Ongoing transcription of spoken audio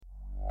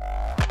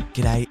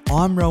G'day,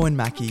 I'm Rowan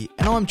Mackey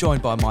and I'm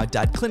joined by my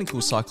dad,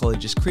 clinical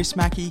psychologist Chris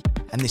Mackey,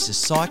 and this is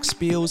Psych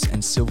Spiels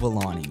and Silver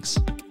Linings.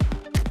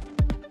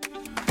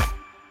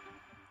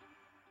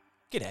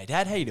 G'day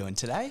Dad, how you doing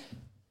today?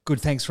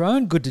 Good, thanks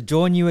Rowan. Good to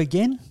join you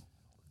again.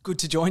 Good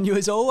to join you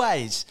as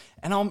always.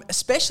 And I'm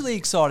especially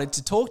excited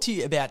to talk to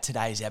you about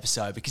today's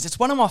episode because it's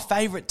one of my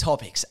favourite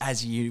topics,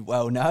 as you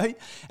well know.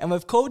 And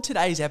we've called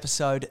today's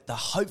episode The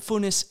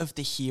Hopefulness of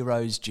the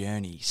Hero's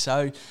Journey.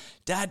 So,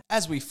 Dad,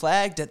 as we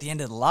flagged at the end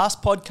of the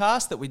last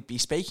podcast that we'd be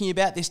speaking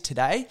about this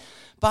today,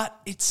 but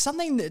it's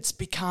something that's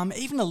become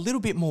even a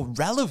little bit more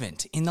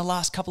relevant in the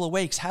last couple of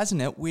weeks,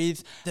 hasn't it,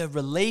 with the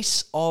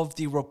release of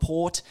the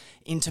report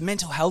into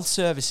mental health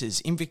services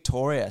in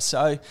Victoria.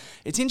 So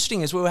it's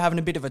interesting, as we were having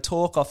a bit of a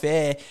talk off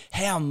air,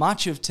 how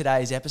much of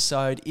today's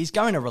episode is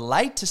going to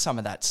relate to some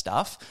of that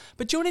stuff.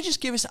 But do you want to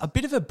just give us a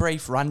bit of a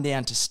brief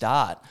rundown to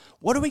start?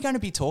 What are we going to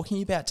be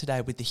talking about today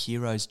with the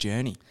hero's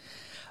journey?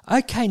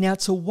 Okay, now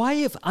it's a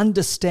way of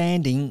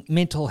understanding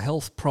mental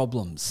health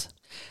problems.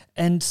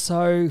 And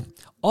so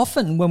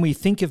often when we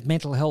think of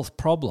mental health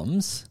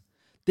problems,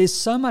 there's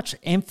so much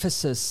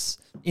emphasis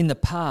in the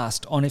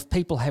past on if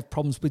people have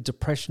problems with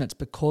depression, it's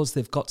because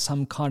they've got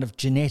some kind of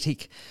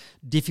genetic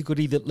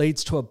difficulty that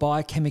leads to a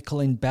biochemical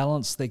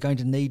imbalance. They're going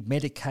to need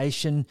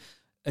medication,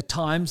 at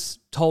times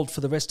told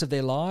for the rest of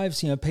their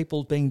lives. You know,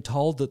 people being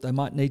told that they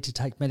might need to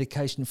take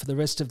medication for the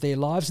rest of their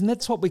lives. And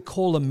that's what we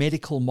call a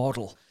medical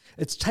model.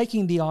 It's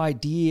taking the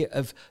idea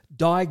of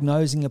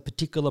diagnosing a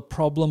particular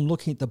problem,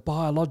 looking at the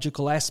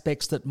biological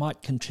aspects that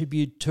might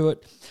contribute to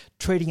it,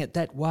 treating it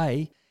that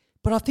way.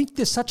 But I think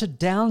there's such a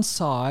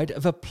downside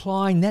of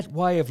applying that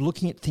way of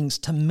looking at things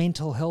to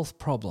mental health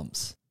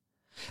problems.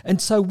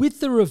 And so with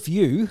the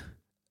review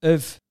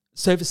of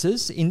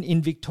services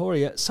in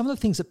Victoria, some of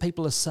the things that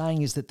people are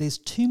saying is that there's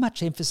too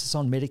much emphasis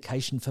on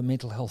medication for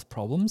mental health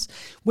problems.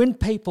 When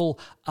people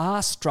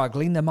are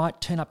struggling, they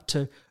might turn up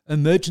to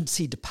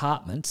emergency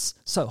departments,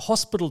 so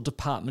hospital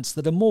departments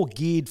that are more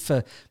geared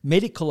for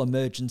medical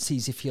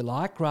emergencies, if you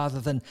like, rather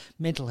than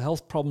mental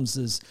health problems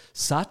as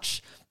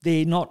such.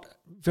 They're not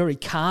very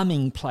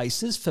calming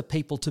places for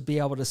people to be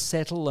able to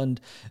settle and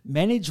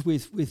manage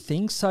with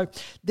things. So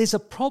there's a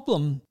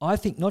problem, I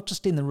think, not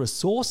just in the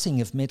resourcing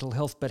of mental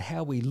health, but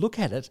how we look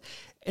at it.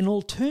 An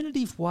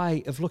alternative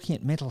way of looking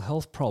at mental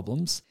health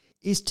problems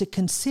is to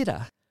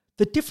consider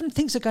that different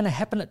things are going to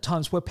happen at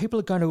times where people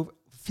are going to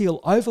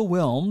feel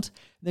overwhelmed.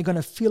 They're going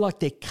to feel like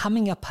they're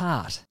coming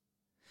apart.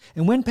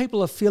 And when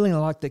people are feeling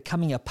like they're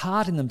coming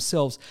apart in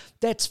themselves,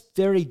 that's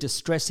very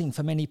distressing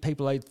for many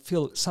people. They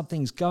feel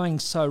something's going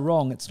so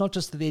wrong. It's not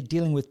just that they're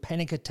dealing with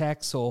panic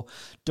attacks or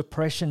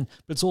depression,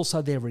 but it's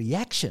also their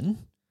reaction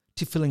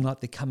to feeling like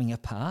they're coming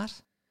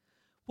apart.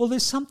 Well,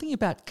 there's something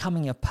about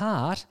coming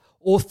apart,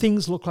 or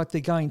things look like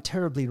they're going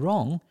terribly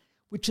wrong,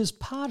 which is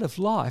part of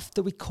life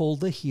that we call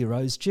the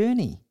hero's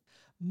journey.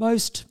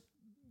 Most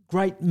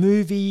great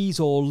movies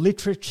or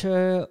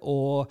literature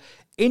or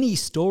any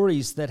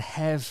stories that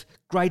have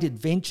great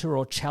adventure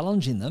or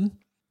challenge in them,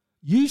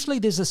 usually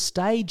there's a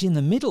stage in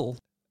the middle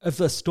of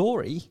the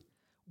story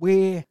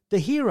where the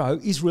hero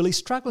is really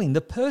struggling.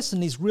 The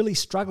person is really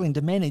struggling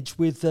to manage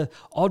with the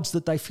odds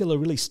that they feel are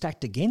really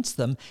stacked against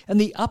them. And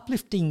the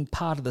uplifting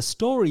part of the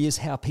story is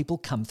how people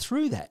come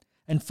through that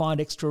and find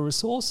extra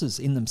resources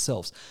in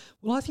themselves.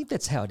 Well, I think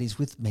that's how it is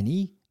with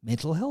many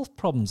mental health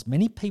problems.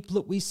 Many people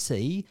that we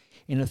see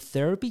in a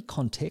therapy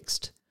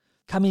context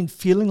come in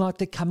feeling like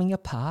they're coming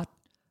apart,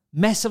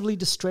 massively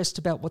distressed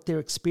about what they're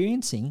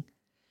experiencing.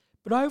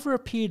 But over a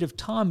period of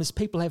time, as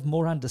people have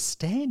more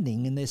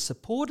understanding and they're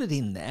supported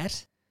in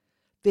that,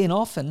 then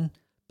often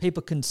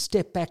people can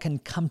step back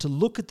and come to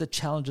look at the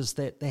challenges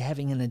that they're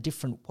having in a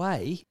different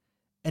way,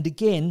 and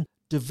again,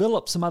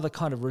 develop some other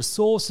kind of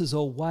resources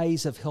or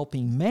ways of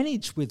helping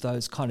manage with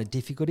those kind of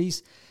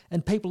difficulties.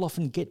 And people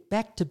often get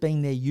back to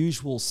being their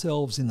usual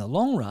selves in the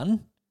long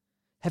run,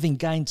 having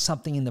gained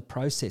something in the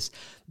process.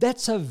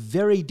 That's a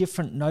very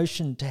different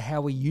notion to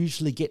how we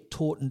usually get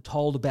taught and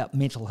told about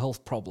mental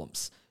health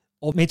problems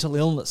or mental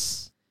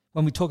illness.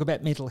 When we talk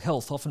about mental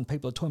health, often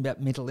people are talking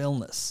about mental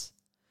illness.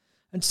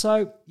 And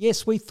so,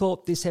 yes, we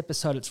thought this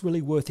episode, it's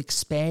really worth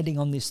expanding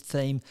on this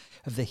theme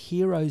of the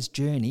hero's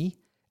journey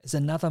as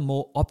another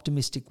more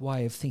optimistic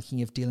way of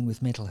thinking of dealing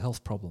with mental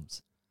health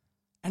problems.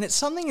 And it's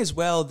something as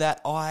well that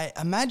I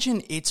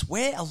imagine it's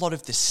where a lot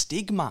of the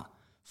stigma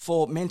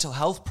for mental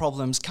health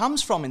problems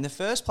comes from in the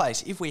first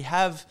place. If we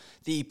have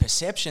the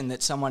perception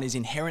that someone is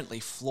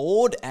inherently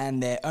flawed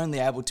and they're only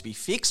able to be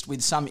fixed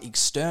with some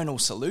external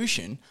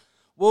solution,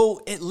 well,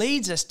 it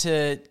leads us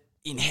to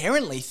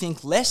inherently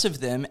think less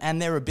of them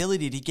and their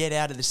ability to get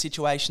out of the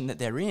situation that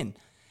they're in.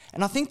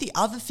 And I think the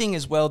other thing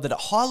as well that it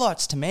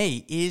highlights to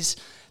me is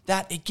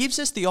that it gives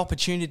us the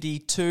opportunity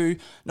to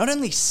not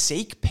only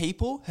seek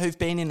people who've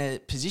been in a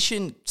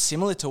position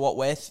similar to what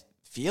we're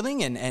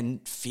feeling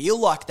and feel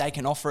like they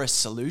can offer us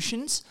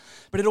solutions,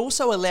 but it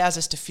also allows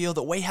us to feel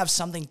that we have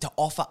something to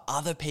offer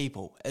other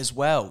people as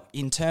well.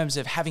 In terms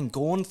of having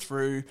gone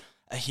through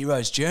a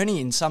hero's journey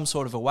in some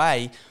sort of a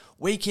way,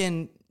 we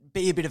can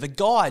be a bit of a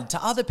guide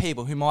to other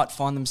people who might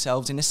find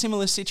themselves in a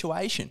similar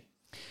situation.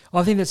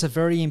 I think that's a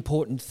very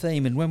important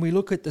theme. And when we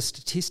look at the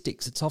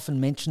statistics, it's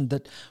often mentioned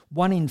that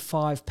 1 in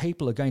 5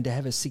 people are going to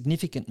have a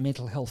significant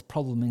mental health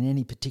problem in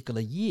any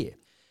particular year.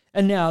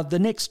 And now the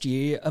next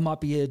year, it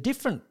might be a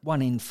different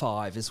 1 in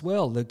 5 as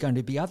well. There are going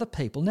to be other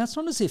people. Now, it's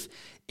not as if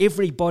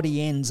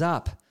everybody ends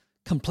up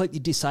completely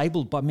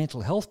disabled by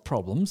mental health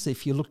problems.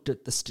 If you looked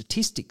at the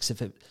statistics,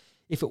 if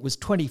it was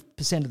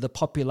 20% of the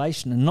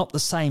population and not the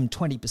same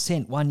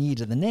 20% one year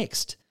to the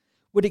next,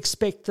 would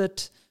expect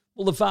that,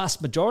 well, the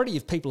vast majority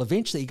of people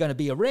eventually are going to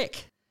be a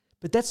wreck.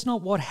 But that's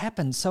not what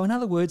happens. So in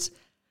other words,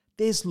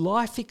 there's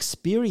life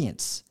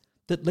experience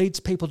that leads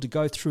people to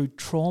go through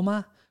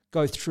trauma,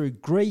 go through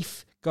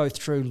grief, go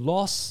through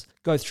loss,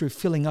 go through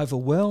feeling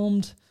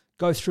overwhelmed,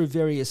 go through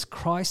various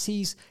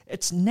crises.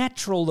 It's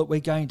natural that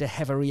we're going to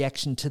have a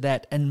reaction to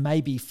that and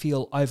maybe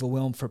feel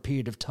overwhelmed for a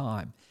period of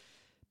time.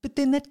 But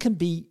then that can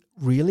be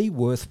really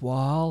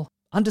worthwhile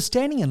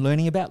understanding and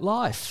learning about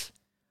life.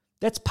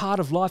 That's part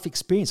of life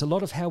experience. A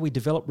lot of how we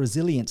develop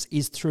resilience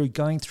is through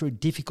going through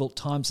difficult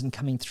times and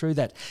coming through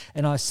that.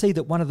 And I see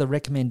that one of the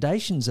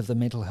recommendations of the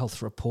mental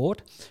health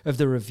report, of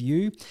the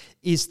review,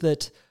 is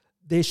that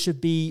there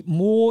should be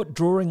more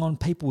drawing on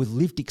people with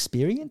lived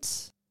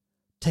experience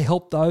to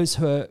help those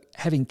who are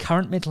having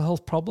current mental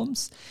health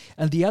problems.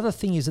 And the other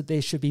thing is that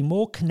there should be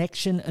more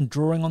connection and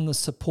drawing on the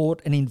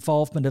support and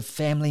involvement of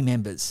family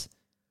members.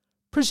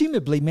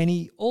 Presumably,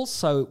 many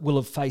also will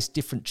have faced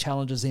different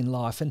challenges in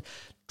life, and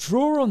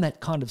draw on that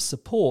kind of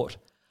support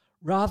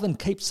rather than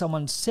keep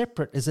someone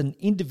separate as an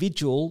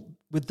individual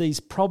with these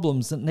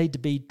problems that need to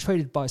be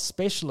treated by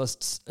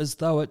specialists as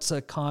though it's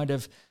a kind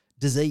of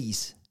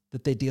disease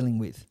that they're dealing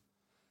with.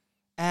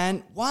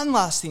 And one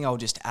last thing I'll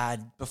just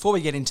add before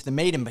we get into the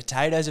meat and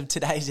potatoes of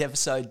today's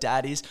episode,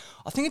 Dad, is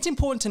I think it's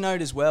important to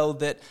note as well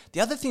that the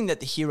other thing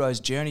that the hero's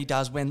journey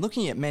does when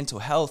looking at mental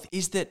health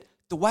is that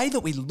the way that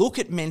we look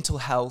at mental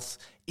health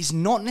is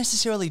not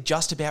necessarily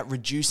just about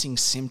reducing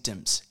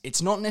symptoms.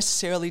 It's not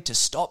necessarily to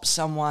stop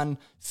someone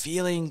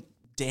feeling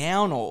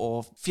down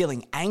or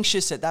feeling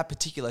anxious at that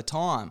particular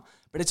time.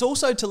 But it's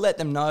also to let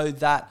them know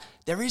that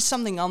there is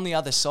something on the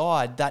other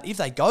side, that if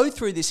they go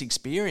through this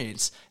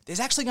experience,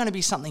 there's actually going to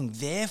be something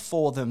there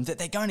for them that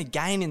they're going to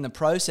gain in the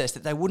process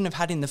that they wouldn't have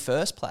had in the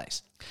first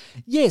place.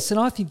 Yes, and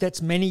I think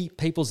that's many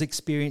people's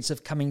experience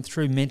of coming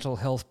through mental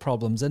health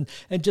problems. And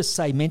just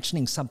say,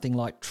 mentioning something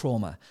like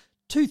trauma,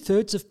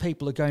 2/3 of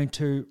people are going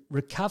to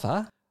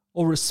recover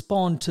or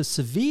respond to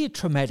severe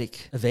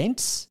traumatic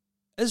events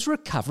as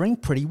recovering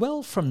pretty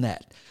well from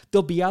that.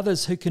 There'll be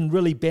others who can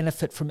really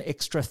benefit from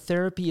extra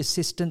therapy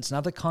assistance and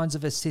other kinds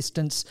of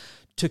assistance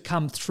to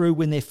come through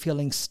when they're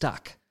feeling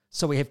stuck.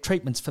 So we have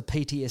treatments for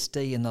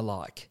PTSD and the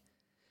like.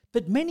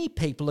 But many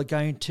people are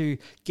going to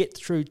get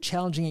through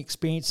challenging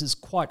experiences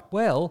quite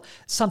well,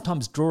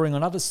 sometimes drawing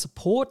on other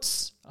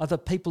supports, other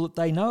people that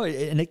they know,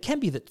 and it can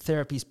be that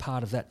therapy is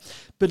part of that.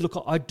 But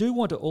look, I do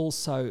want to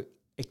also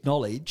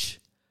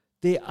acknowledge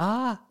there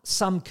are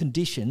some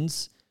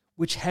conditions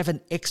which have an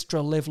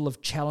extra level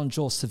of challenge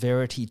or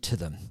severity to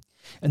them.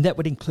 And that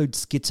would include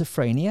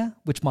schizophrenia,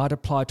 which might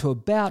apply to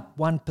about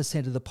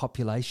 1% of the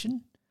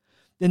population.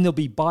 Then there'll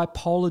be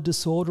bipolar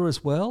disorder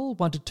as well,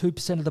 1 to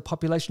 2% of the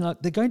population.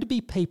 They're going to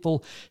be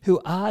people who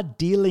are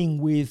dealing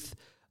with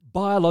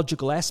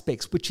biological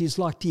aspects, which is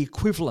like the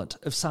equivalent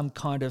of some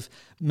kind of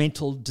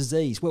mental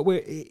disease,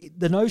 where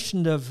the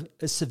notion of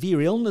a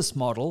severe illness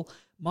model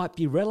might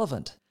be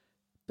relevant.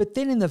 But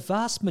then in the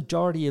vast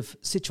majority of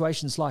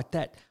situations like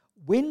that,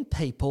 when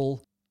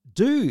people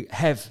do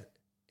have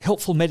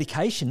helpful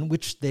medication,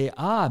 which there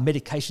are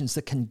medications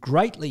that can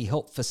greatly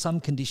help for some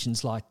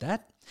conditions like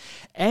that,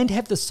 and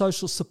have the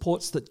social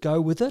supports that go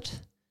with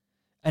it,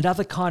 and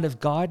other kind of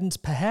guidance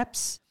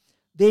perhaps,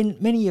 then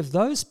many of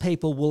those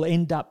people will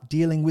end up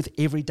dealing with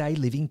everyday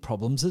living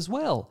problems as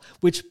well,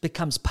 which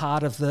becomes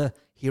part of the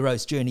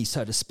hero's journey,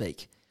 so to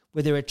speak,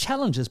 where there are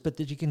challenges but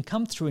that you can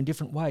come through in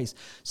different ways.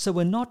 So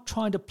we're not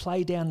trying to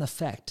play down the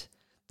fact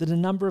that a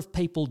number of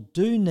people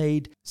do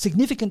need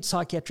significant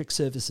psychiatric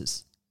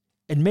services,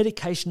 and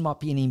medication might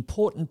be an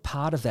important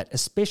part of that,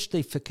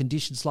 especially for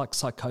conditions like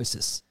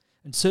psychosis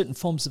and certain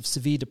forms of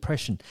severe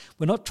depression.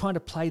 We're not trying to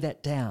play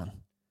that down.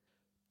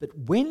 But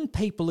when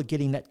people are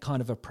getting that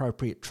kind of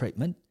appropriate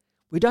treatment,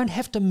 we don't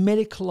have to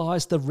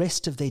medicalise the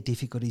rest of their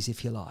difficulties,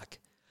 if you like.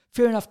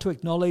 Fair enough to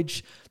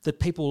acknowledge that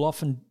people will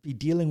often be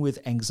dealing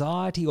with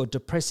anxiety or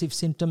depressive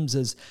symptoms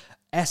as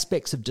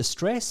aspects of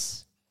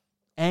distress,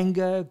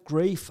 anger,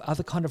 grief,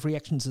 other kind of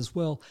reactions as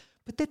well.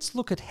 But let's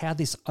look at how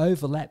this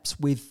overlaps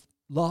with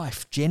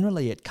life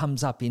generally. It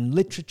comes up in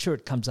literature,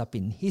 it comes up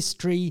in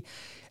history,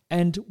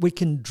 and we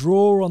can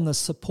draw on the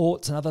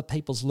supports and other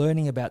people's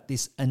learning about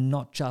this and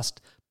not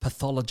just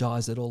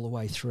pathologise it all the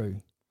way through.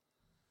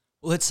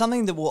 Well, it's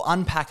something that we'll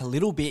unpack a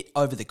little bit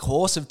over the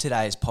course of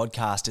today's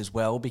podcast as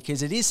well,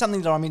 because it is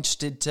something that I'm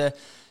interested to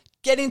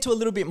get into a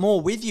little bit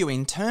more with you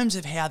in terms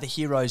of how the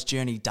hero's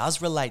journey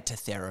does relate to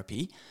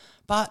therapy.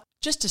 But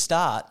just to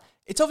start,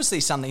 It's obviously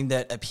something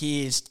that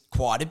appears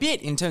quite a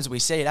bit in terms of we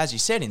see it, as you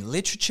said, in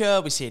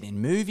literature, we see it in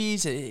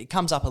movies, it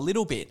comes up a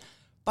little bit.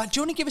 But do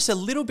you want to give us a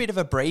little bit of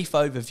a brief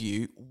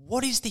overview?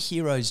 What is the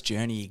hero's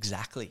journey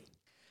exactly?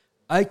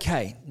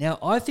 Okay, now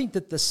I think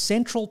that the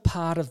central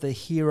part of the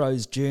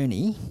hero's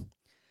journey,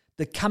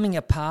 the coming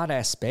apart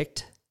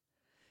aspect,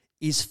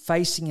 is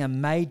facing a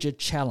major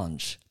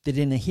challenge that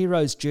in a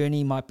hero's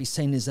journey might be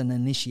seen as an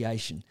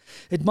initiation.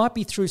 It might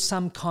be through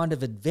some kind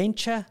of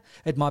adventure.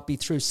 It might be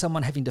through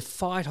someone having to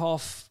fight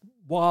off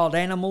wild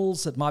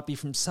animals. It might be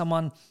from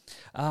someone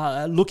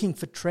looking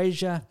for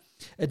treasure.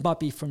 It might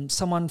be from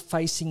someone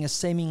facing a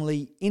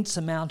seemingly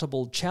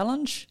insurmountable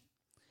challenge.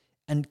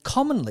 And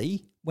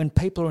commonly, when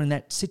people are in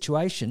that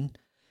situation,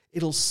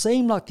 it'll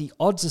seem like the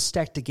odds are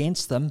stacked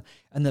against them,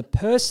 and the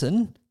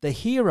person, the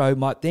hero,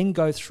 might then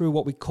go through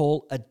what we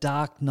call a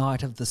dark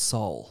night of the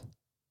soul.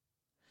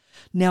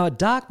 Now, a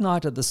dark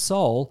night of the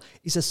soul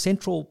is a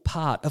central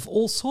part of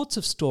all sorts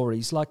of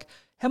stories, like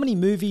how many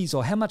movies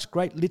or how much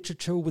great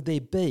literature would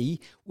there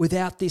be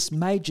without this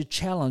major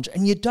challenge,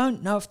 and you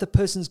don't know if the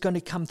person's going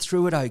to come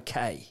through it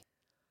okay.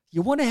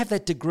 You want to have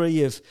that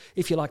degree of,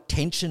 if you like,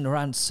 tension or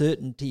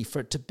uncertainty for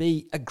it to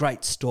be a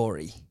great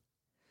story.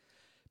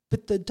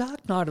 But the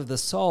dark night of the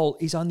soul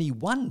is only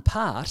one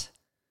part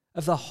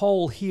of the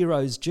whole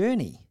hero's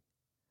journey.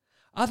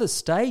 Other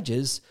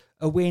stages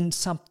are when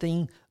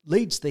something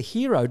leads the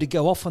hero to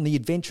go off on the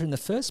adventure in the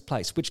first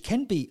place, which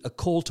can be a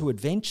call to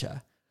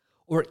adventure,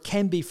 or it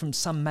can be from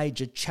some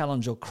major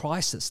challenge or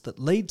crisis that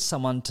leads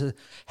someone to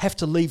have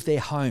to leave their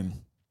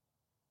home.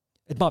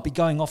 It might be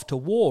going off to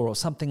war or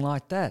something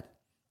like that.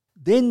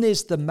 Then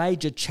there's the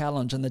major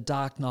challenge and the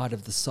dark night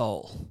of the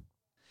soul.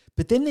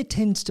 But then there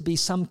tends to be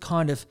some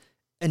kind of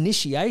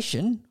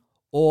initiation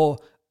or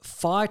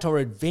fight or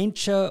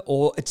adventure,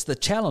 or it's the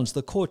challenge,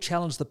 the core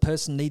challenge the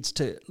person needs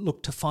to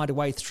look to find a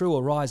way through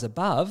or rise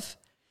above.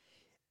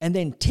 And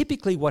then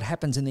typically what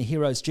happens in the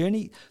hero's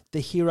journey, the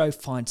hero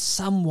finds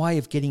some way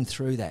of getting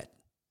through that.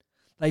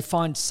 They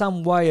find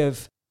some way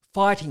of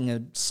fighting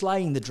and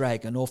slaying the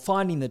dragon, or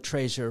finding the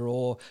treasure,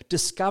 or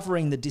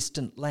discovering the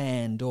distant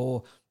land,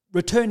 or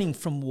returning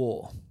from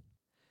war.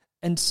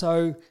 And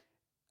so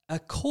a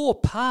core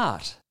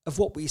part of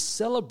what we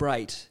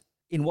celebrate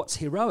in what's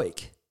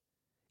heroic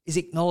is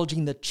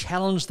acknowledging the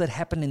challenge that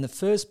happened in the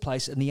first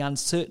place and the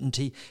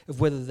uncertainty of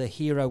whether the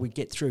hero would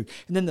get through.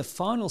 And then the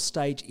final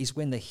stage is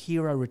when the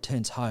hero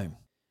returns home.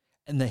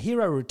 And the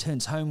hero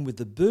returns home with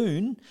the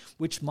boon,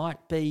 which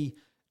might be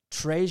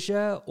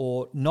treasure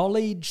or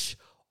knowledge,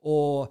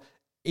 or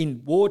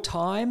in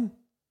wartime,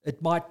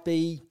 it might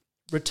be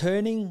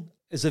returning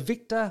as a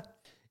victor.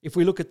 If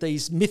we look at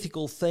these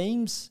mythical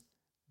themes,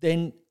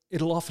 then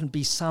it'll often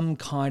be some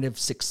kind of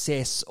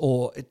success,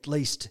 or at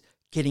least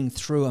getting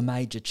through a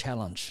major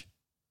challenge.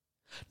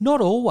 Not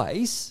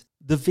always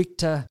the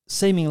victor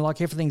seeming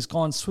like everything's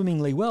gone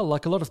swimmingly well.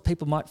 Like a lot of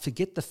people might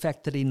forget the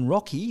fact that in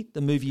Rocky,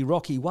 the movie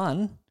Rocky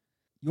 1,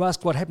 you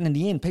ask what happened in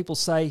the end, people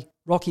say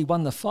Rocky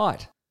won the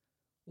fight.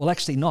 Well,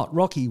 actually not.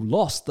 Rocky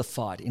lost the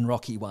fight in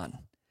Rocky 1.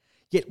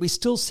 Yet we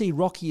still see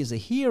Rocky as a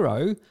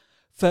hero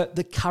for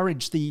the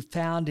courage that he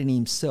found in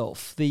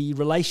himself, the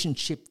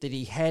relationship that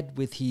he had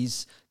with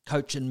his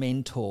coach and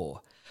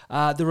mentor,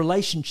 the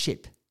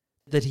relationship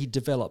that he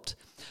developed.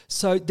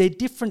 So they're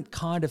different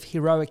kind of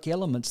heroic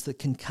elements that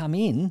can come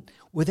in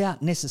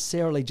without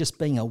necessarily just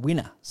being a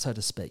winner, so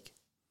to speak.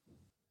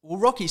 Well,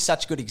 Rocky's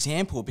such a good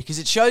example because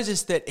it shows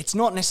us that it's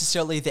not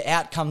necessarily the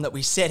outcome that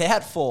we set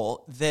out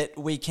for that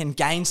we can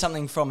gain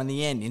something from in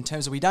the end, in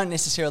terms of we don't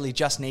necessarily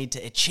just need to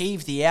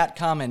achieve the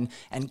outcome and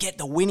get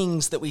the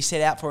winnings that we set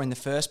out for in the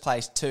first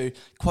place to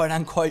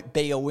quote-unquote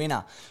be a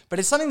winner. But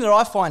it's something that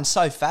I find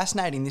so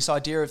fascinating, this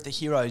idea of the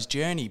hero's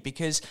journey,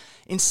 because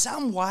in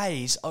some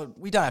ways,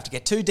 we don't have to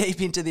get too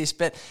deep into this,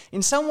 but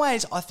in some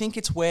ways I think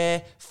it's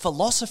where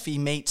philosophy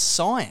meets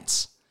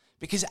science.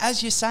 Because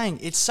as you're saying,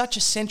 it's such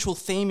a central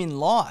theme in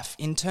life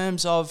in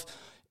terms of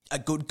a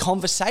good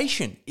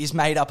conversation is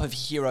made up of a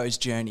hero's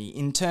journey,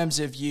 in terms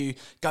of you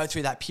go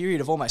through that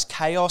period of almost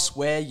chaos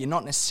where you're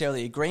not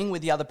necessarily agreeing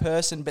with the other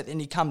person, but then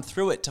you come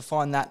through it to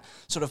find that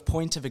sort of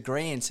point of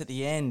agreement at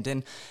the end.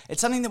 And it's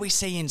something that we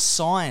see in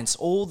science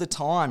all the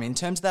time in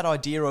terms of that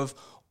idea of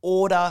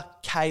order,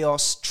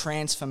 chaos,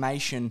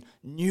 transformation,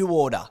 new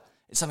order.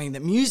 It's something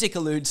that music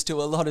alludes to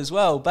a lot as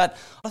well, but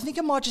I think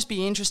it might just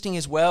be interesting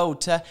as well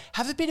to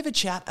have a bit of a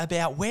chat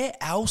about where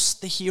else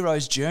the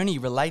hero's journey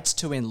relates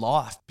to in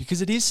life,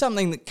 because it is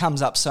something that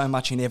comes up so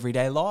much in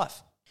everyday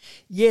life.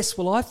 Yes,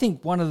 well, I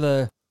think one of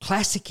the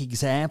classic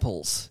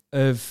examples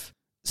of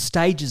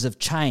stages of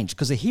change,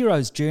 because a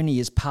hero's journey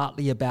is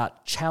partly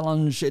about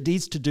challenge, it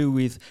is to do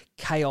with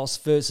chaos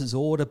versus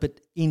order, but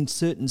in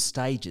certain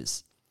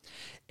stages.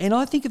 And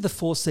I think of the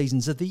 4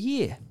 seasons of the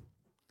year.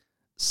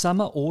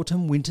 Summer,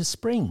 autumn, winter,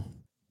 spring.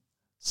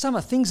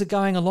 Summer, things are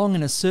going along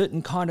in a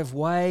certain kind of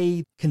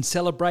way, can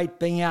celebrate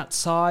being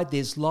outside,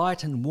 there's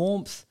light and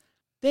warmth.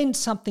 Then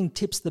something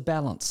tips the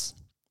balance.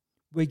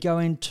 We go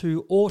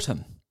into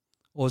autumn,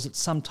 or as it's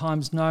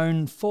sometimes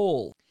known,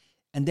 fall.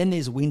 And then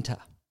there's winter.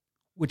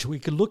 which we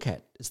could look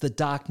at as the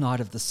dark night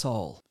of the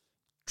soul.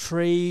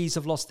 Trees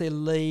have lost their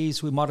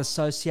leaves. We might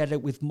associate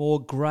it with more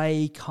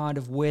grey kind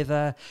of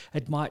weather.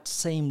 It might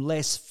seem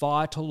less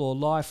vital or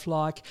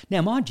lifelike.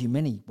 Now, mind you,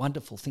 many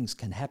wonderful things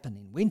can happen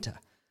in winter.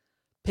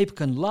 People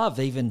can love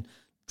even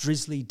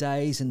drizzly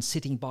days and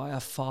sitting by a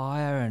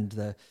fire and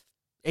the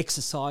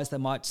exercise they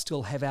might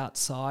still have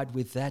outside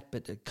with that,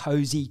 but a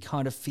cosy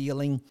kind of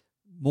feeling.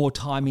 More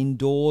time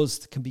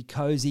indoors can be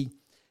cosy.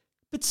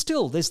 But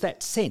still, there's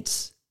that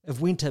sense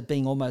of winter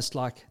being almost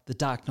like the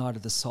dark night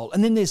of the soul.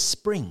 And then there's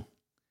spring.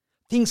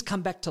 Things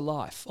come back to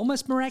life,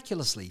 almost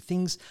miraculously.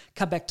 Things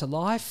come back to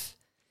life,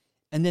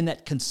 and then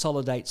that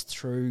consolidates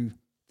through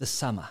the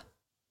summer.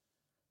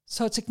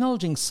 So it's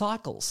acknowledging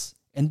cycles.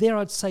 And there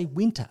I'd say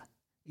winter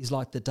is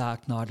like the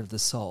dark night of the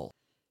soul.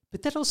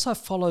 But that also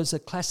follows a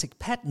classic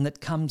pattern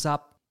that comes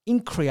up in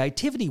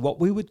creativity, what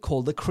we would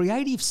call the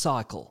creative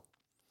cycle.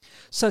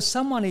 So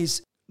someone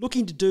is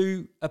looking to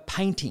do a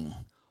painting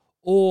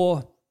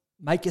or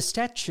make a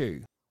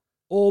statue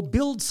or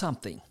build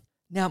something.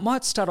 Now, it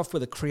might start off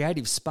with a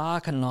creative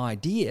spark and an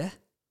idea,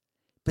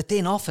 but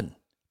then often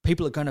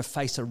people are going to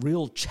face a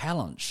real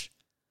challenge.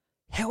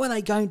 How are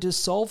they going to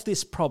solve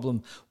this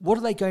problem? What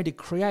are they going to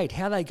create?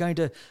 How are they going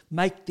to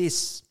make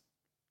this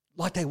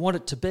like they want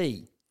it to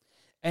be?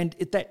 And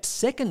at that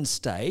second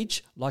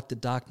stage, like the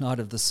dark night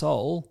of the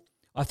soul,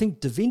 I think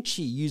Da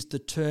Vinci used the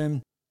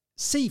term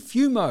si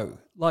fumo,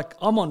 like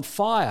I'm on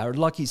fire,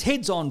 like his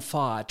head's on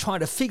fire,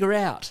 trying to figure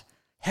out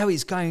how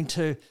he's going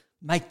to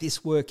make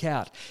this work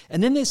out.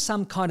 And then there's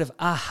some kind of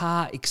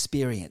aha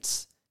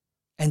experience,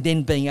 and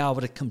then being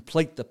able to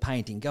complete the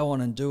painting, go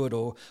on and do it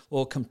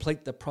or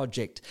complete the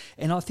project.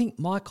 And I think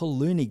Michael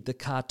Leunig, the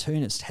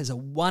cartoonist, has a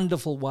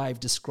wonderful way of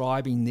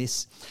describing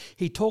this.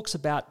 He talks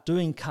about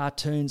doing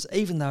cartoons,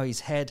 even though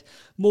he's had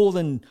more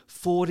than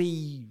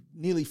 40,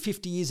 nearly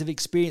 50 years of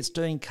experience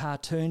doing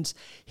cartoons,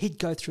 he'd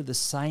go through the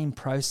same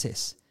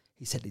process.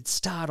 He said he'd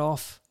start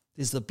off,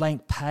 there's the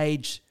blank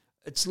page,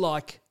 it's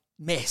like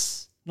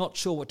mess, not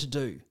sure what to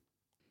do.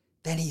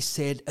 Then he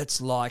said it's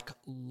like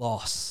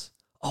loss.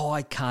 Oh,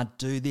 I can't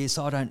do this.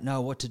 I don't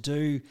know what to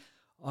do.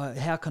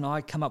 How can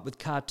I come up with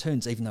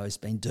cartoons, even though he's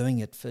been doing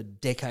it for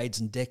decades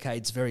and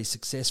decades very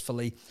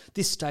successfully?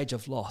 This stage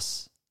of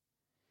loss.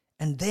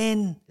 And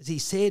then, as he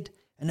said,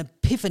 an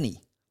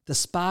epiphany. The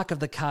spark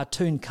of the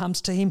cartoon comes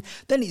to him.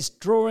 Then he's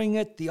drawing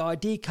it. The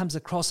idea comes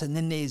across, and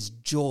then there's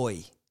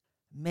joy.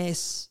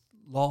 Mess,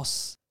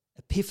 loss,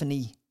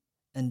 epiphany,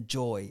 and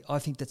joy. I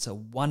think that's a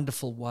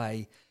wonderful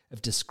way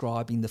of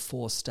describing the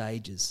 4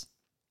 stages.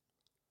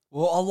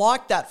 Well, I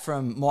like that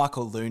from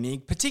Michael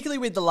Leunig, particularly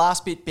with the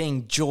last bit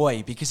being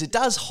joy, because it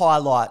does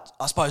highlight,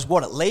 I suppose,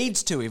 what it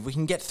leads to if we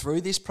can get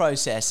through this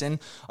process. And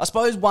I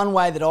suppose one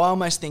way that I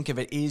almost think of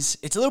it is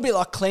it's a little bit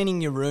like cleaning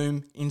your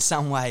room in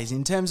some ways,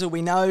 in terms of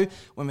we know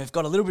when we've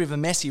got a little bit of a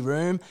messy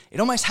room, it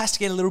almost has to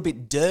get a little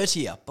bit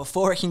dirtier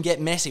before it can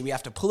get messy. We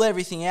have to pull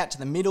everything out to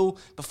the middle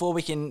before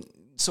we can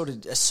sort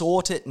of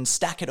sort it and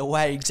stack it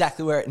away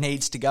exactly where it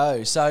needs to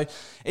go. So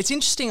it's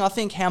interesting, I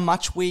think, how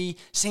much we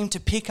seem to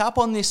pick up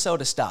on this sort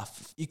of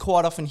stuff. You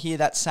quite often hear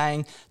that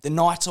saying, the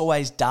night's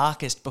always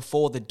darkest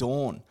before the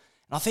dawn. And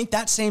I think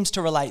that seems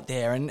to relate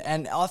there.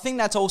 And I think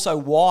that's also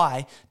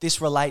why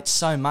this relates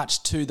so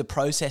much to the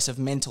process of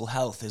mental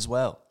health as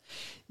well.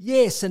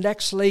 Yes, and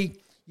actually,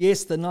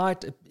 yes, the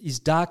night is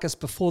darkest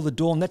before the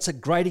dawn. That's a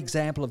great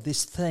example of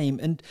this theme.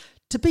 And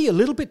to be a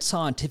little bit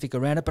scientific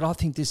around it, but I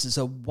think this is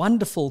a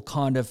wonderful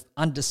kind of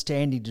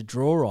understanding to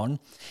draw on.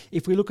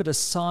 If we look at a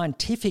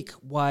scientific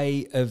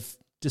way of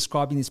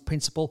describing this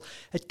principle,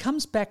 it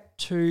comes back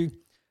to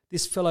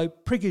this fellow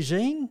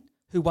Prigogine,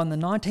 who won the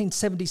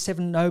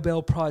 1977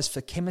 Nobel Prize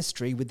for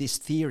Chemistry with this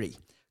theory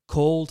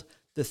called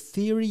the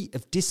theory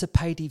of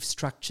dissipative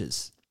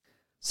structures.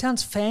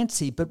 Sounds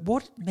fancy, but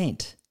what it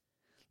meant,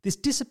 this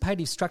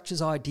dissipative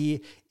structures idea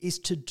is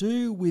to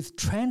do with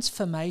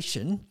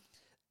transformation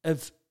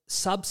of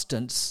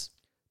substance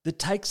that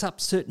takes up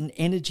certain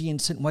energy in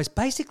certain ways,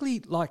 basically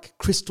like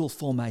crystal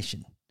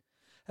formation.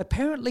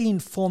 Apparently in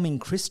forming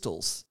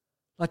crystals,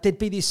 like there'd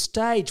be this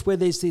stage where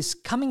there's this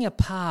coming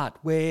apart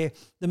where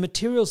the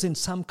material's in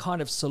some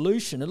kind of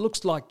solution, it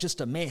looks like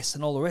just a mess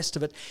and all the rest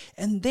of it,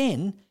 and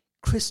then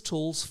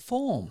crystals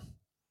form.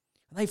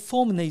 And they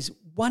form in these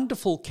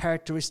wonderful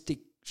characteristic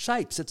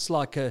shapes. It's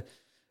like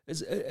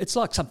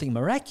something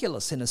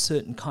miraculous in a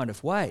certain kind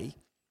of way.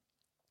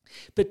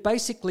 But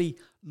basically,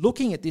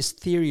 looking at this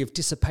theory of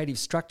dissipative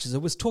structures,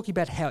 it was talking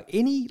about how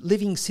any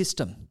living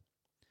system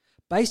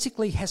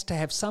basically has to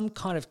have some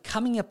kind of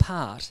coming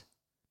apart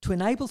to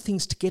enable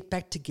things to get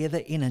back together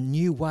in a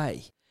new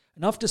way.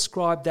 And I've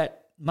described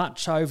that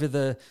much over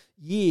the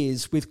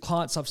years with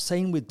clients I've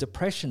seen with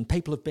depression.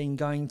 People have been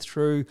going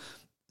through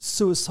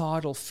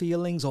suicidal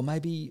feelings or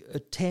maybe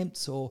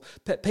attempts, or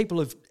people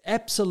have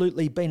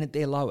absolutely been at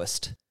their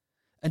lowest,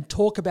 and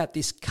talk about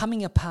this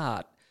coming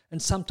apart.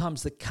 And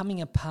sometimes the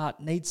coming apart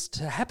needs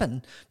to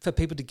happen for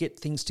people to get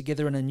things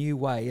together in a new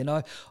way. And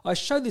I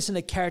show this in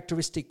a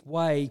characteristic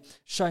way,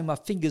 showing my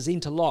fingers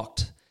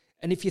interlocked.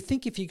 And if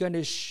you're going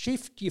to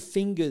shift your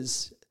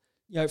fingers,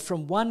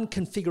 from one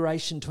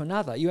configuration to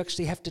another. You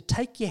actually have to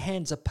take your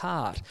hands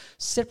apart,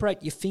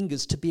 separate your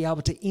fingers to be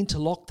able to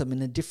interlock them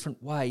in a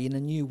different way, in a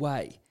new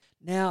way.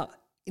 Now,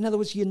 in other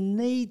words, you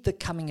need the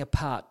coming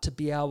apart to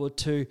be able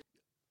to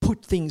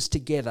put things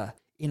together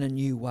in a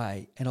new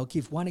way. And I'll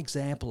give one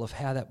example of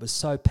how that was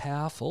so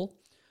powerful.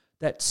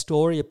 That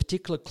story, a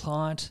particular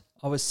client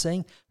I was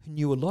seeing who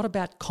knew a lot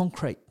about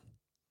concrete.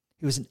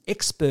 He was an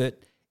expert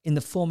in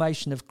the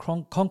formation of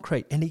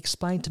concrete, and he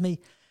explained to me,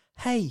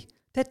 hey,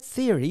 that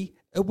theory,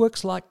 it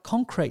works like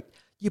concrete.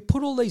 You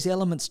put all these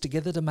elements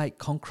together to make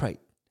concrete,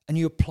 and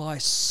you apply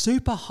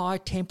super high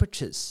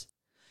temperatures.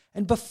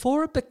 And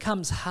before it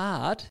becomes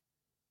hard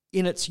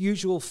in its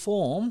usual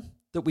form,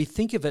 that we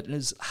think of it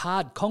as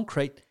hard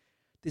concrete,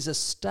 there's a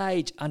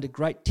stage under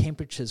great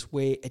temperatures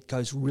where it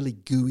goes really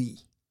gooey.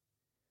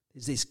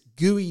 There's this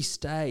gooey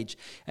stage.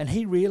 And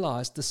he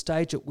realised the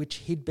stage at which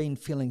he'd been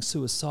feeling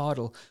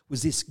suicidal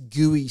was this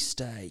gooey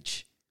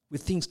stage,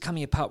 with things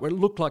coming apart where it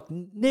looked like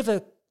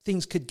never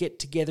things could get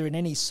together in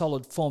any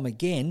solid form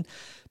again.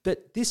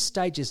 But this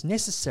stage is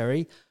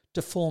necessary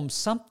to form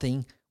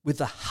something with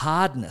the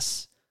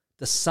hardness,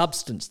 the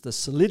substance, the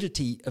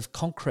solidity of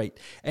concrete.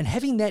 And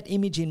having that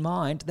image in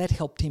mind, that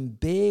helped him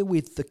bear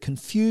with the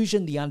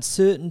confusion, the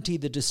uncertainty,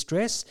 the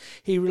distress.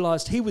 He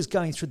realised he was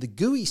going through the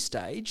gooey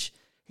stage.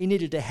 He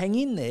needed to hang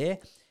in there.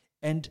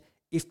 And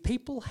if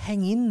people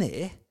hang in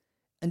there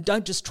and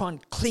don't just try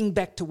and cling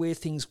back to where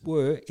things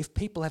were, if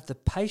people have the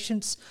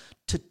patience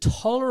to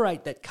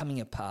tolerate that coming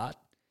apart,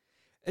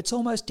 it's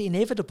almost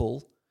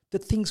inevitable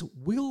that things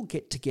will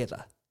get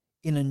together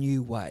in a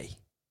new way,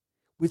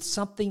 with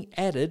something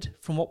added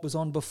from what was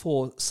on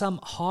before, some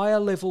higher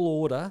level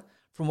order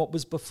from what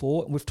was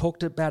before. And we've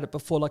talked about it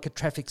before, like a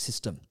traffic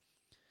system.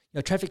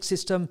 Traffic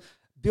system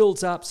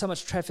builds up, so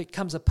much traffic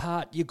comes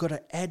apart, you've got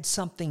to add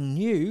something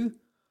new,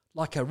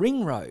 like a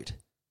ring road.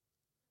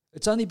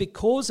 It's only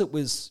because it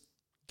was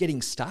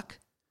getting stuck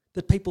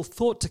that people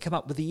thought to come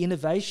up with the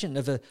innovation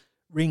of a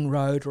ring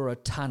road or a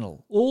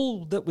tunnel.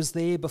 All that was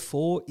there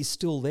before is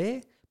still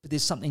there, but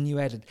there's something new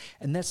added.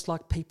 And that's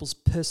like people's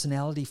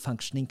personality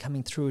functioning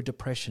coming through a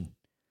depression.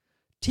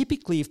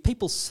 Typically, if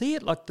people see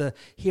it like the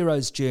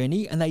hero's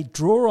journey and they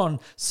draw on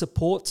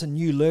supports and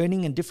new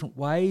learning in different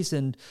ways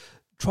and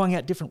trying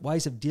out different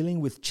ways of dealing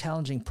with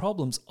challenging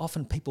problems,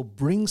 often people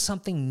bring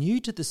something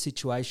new to the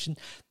situation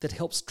that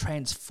helps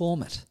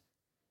transform it.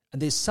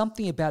 And there's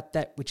something about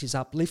that which is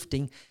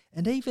uplifting,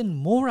 and even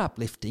more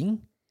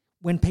uplifting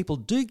when people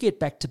do get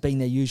back to being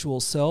their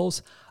usual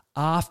selves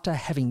after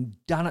having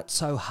done it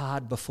so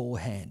hard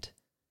beforehand.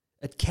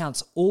 It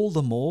counts all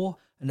the more,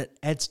 and it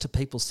adds to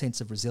people's sense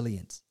of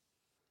resilience.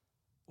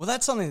 Well,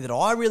 that's something that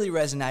I really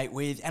resonate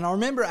with. And I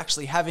remember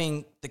actually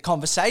having the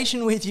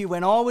conversation with you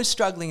when I was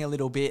struggling a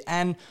little bit,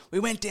 and we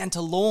went down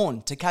to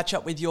Lorne to catch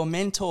up with your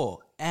mentor.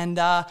 And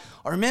I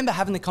remember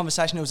having the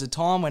conversation. It was a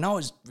time when I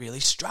was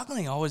really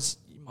struggling.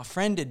 My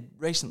friend had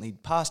recently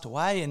passed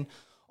away, and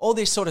all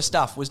this sort of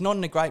stuff was not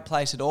in a great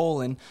place at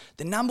all. And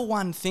the number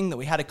one thing that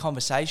we had a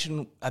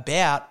conversation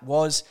about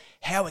was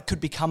how it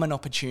could become an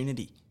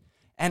opportunity.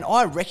 And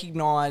I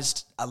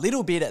recognised a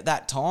little bit at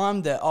that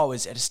time that I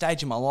was at a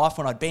stage in my life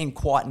when I'd been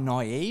quite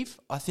naive,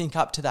 I think,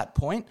 up to that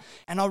point.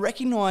 And I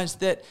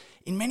recognised that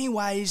in many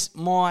ways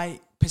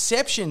my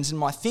perceptions and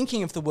my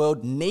thinking of the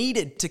world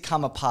needed to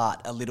come apart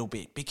a little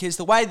bit, because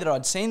the way that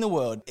I'd seen the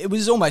world, it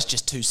was almost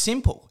just too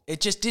simple. It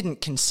just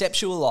didn't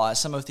conceptualise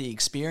some of the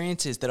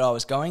experiences that I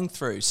was going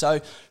through. So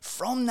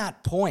from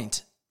that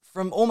point,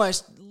 from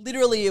almost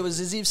literally, it was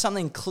as if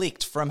something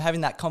clicked from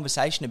having that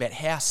conversation about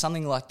how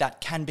something like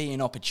that can be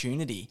an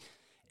opportunity.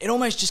 It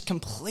almost just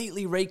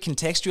completely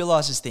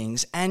recontextualizes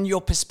things, and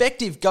your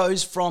perspective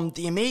goes from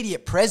the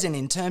immediate present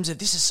in terms of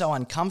this is so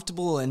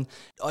uncomfortable and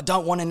I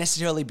don't want to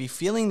necessarily be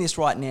feeling this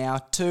right now,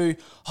 to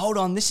hold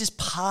on, this is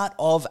part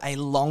of a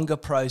longer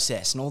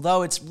process. And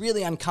although it's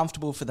really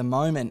uncomfortable for the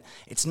moment,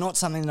 it's not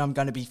something that I'm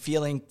going to be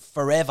feeling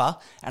forever,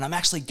 and I'm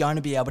actually going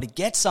to be able to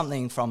get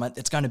something from it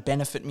that's going to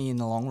benefit me in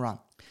the long run.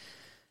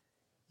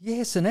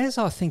 Yes, and as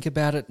I think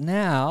about it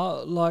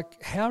now,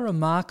 like how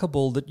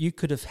remarkable that you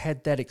could have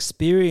had that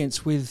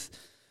experience with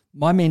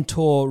my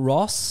mentor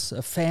Ross,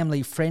 a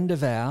family friend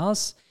of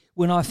ours,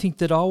 when I think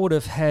that I would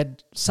have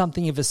had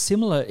something of a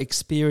similar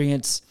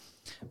experience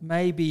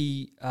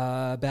maybe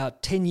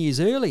about 10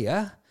 years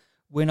earlier,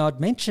 when I'd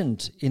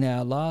mentioned in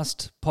our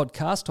last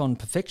podcast on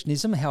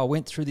perfectionism how I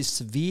went through this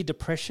severe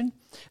depression.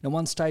 And at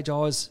one stage I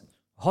was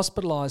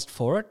hospitalised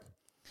for it.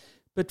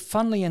 But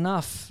funnily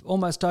enough,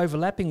 almost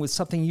overlapping with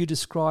something you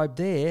described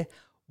there,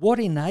 what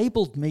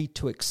enabled me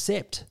to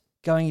accept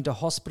going into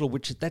hospital,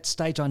 which at that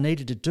stage I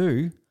needed to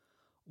do,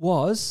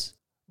 was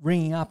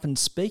ringing up and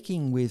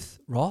speaking with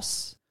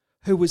Ross,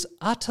 who was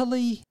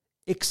utterly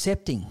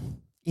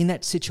accepting in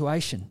that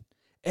situation.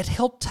 It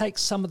helped take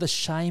some of the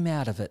shame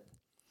out of it.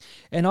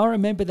 And I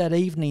remember that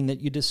evening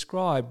that you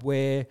described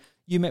where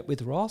you met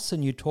with Ross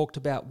and you talked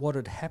about what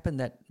had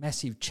happened, that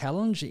massive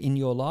challenge in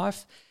your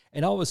life.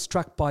 And I was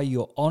struck by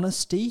your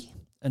honesty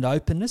and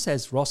openness,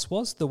 as Ross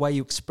was, the way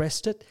you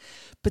expressed it.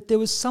 But there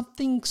was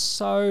something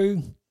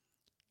so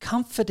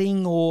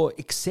comforting or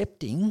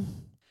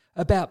accepting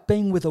about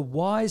being with a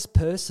wise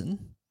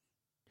person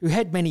who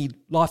had many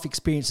life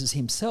experiences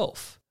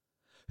himself,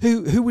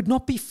 who would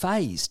not be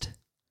fazed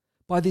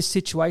by this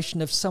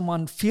situation of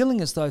someone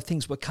feeling as though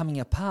things were coming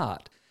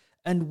apart,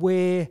 and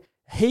where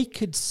he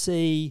could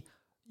see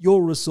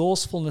your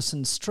resourcefulness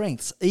and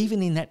strengths,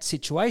 even in that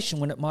situation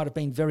when it might have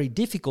been very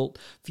difficult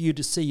for you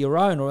to see your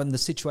own, or in the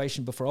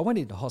situation before I went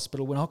into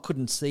hospital when I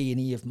couldn't see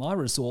any of my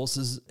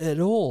resources at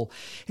all.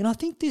 And I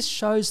think this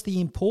shows the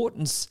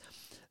importance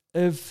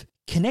of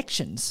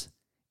connections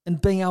and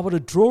being able to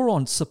draw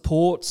on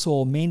supports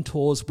or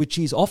mentors, which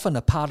is often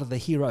a part of the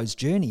hero's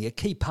journey. A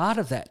key part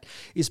of that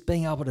is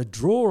being able to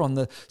draw on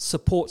the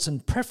supports,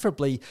 and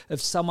preferably of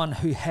someone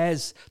who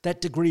has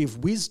that degree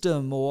of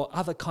wisdom or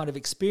other kind of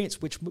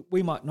experience which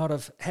we might not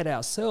have had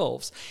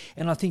ourselves.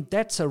 And I think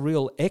that's a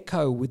real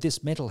echo with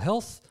this mental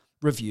health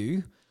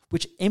review,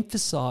 which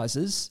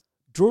emphasises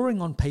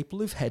drawing on people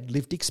who've had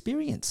lived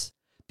experience,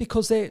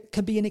 because there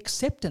can be an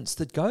acceptance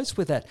that goes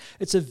with that.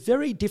 It's a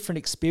very different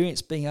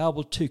experience being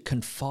able to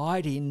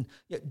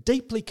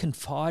deeply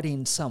confide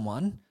in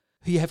someone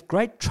who you have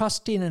great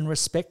trust in and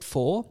respect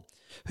for,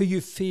 who you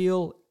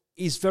feel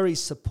is very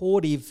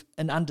supportive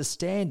and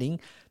understanding.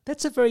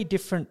 That's a very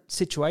different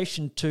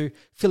situation to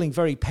feeling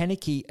very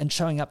panicky and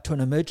showing up to an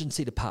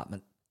emergency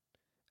department,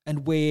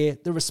 and where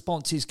the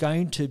response is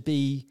going to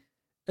be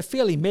a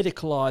fairly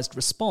medicalised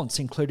response,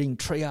 including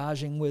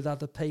triaging with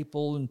other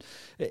people, and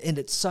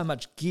it's so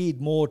much geared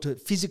more to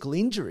physical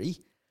injury.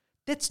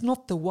 That's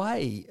not the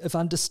way of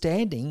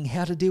understanding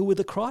how to deal with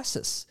a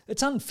crisis.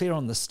 It's unfair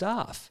on the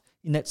staff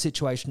in that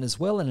situation as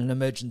well, in an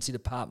emergency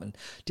department,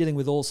 dealing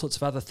with all sorts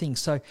of other things.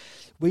 So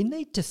we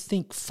need to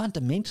think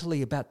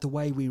fundamentally about the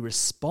way we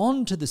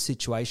respond to the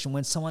situation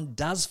when someone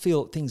does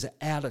feel things are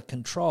out of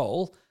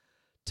control,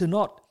 to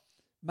not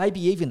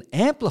maybe even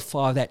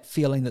amplify that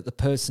feeling that the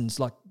person's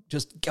like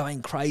just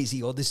going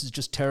crazy, or this is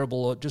just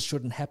terrible, or it just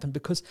shouldn't happen,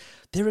 because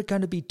there are going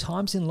to be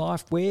times in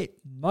life where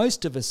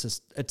most of us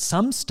at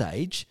some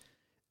stage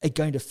are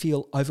going to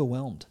feel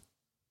overwhelmed.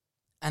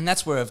 And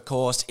that's where, of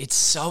course, it's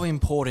so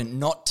important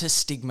not to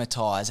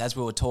stigmatise, as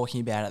we were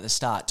talking about at the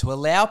start, to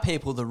allow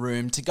people the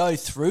room to go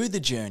through the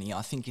journey,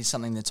 I think is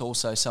something that's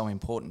also so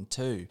important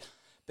too.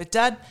 But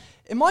Dad,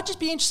 it might just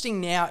be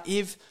interesting now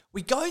if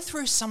we go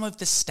through some of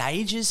the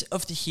stages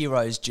of the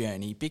hero's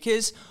journey,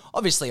 because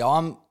obviously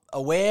I'm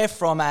aware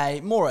from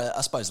a more,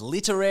 I suppose,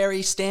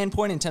 literary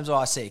standpoint in terms of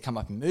I see it come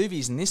up in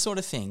movies and this sort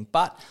of thing.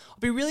 But I'd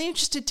be really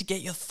interested to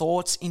get your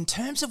thoughts in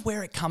terms of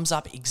where it comes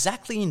up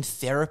exactly in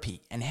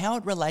therapy and how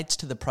it relates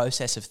to the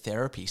process of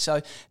therapy.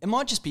 So it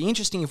might just be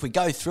interesting if we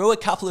go through a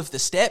couple of the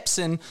steps.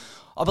 And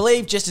I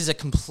believe, just as a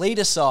complete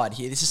aside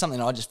here, this is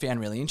something I just found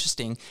really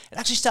interesting. It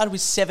actually started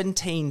with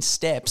 17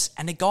 steps,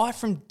 and a guy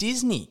from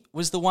Disney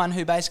was the one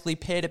who basically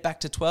paired it back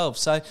to 12.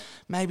 So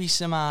maybe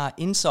some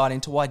insight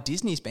into why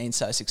Disney's been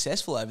so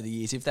successful over the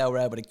years, if they were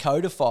able to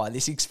codify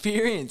this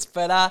experience.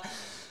 But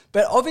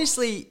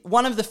obviously,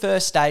 one of the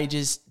first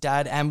stages,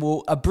 Dad, and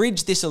we'll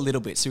abridge this a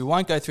little bit, so we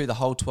won't go through the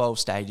whole 12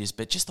 stages,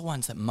 but just the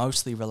ones that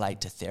mostly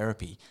relate to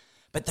therapy.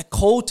 But the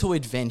call to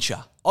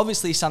adventure,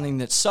 obviously something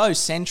that's so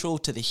central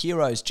to the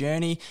hero's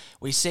journey.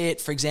 We see it,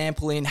 for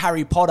example, in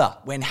Harry Potter,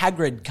 when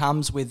Hagrid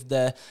comes with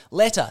the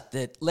letter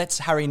that lets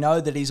Harry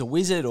know that he's a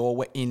wizard,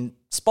 or in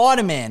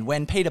Spider-Man,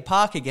 when Peter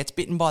Parker gets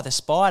bitten by the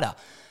spider.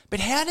 But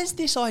how does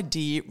this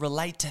idea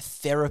relate to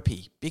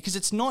therapy? Because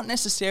it's not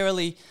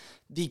necessarily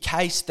the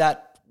case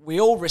that we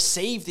all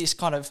receive this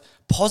kind of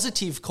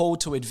positive call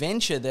to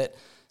adventure that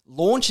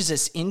launches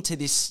us into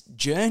this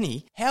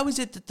journey. How is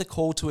it that the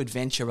call to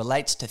adventure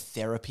relates to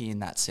therapy in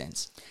that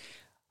sense?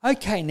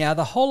 Okay, now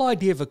the whole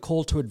idea of a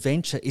call to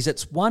adventure is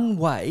it's one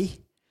way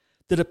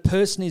that a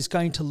person is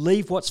going to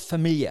leave what's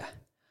familiar.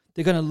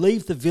 They're going to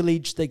leave the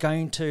village, they're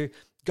going to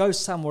go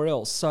somewhere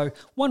else. So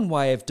one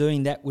way of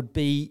doing that would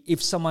be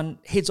if someone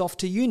heads off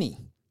to uni.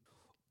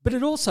 But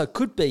it also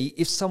could be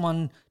if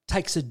someone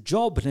takes a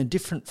job in a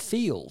different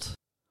field.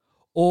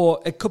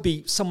 Or it could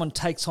be someone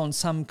takes on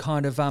some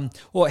kind of,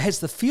 or has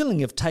the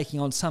feeling of taking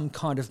on some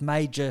kind of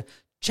major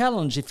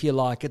challenge, if you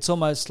like. It's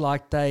almost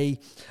like they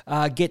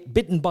get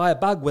bitten by a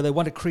bug where they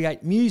want to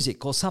create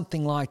music or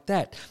something like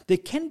that. There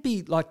can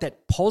be like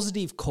that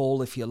positive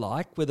call, if you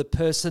like, where the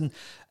person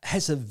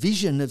has a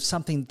vision of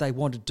something that they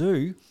want to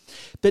do.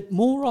 But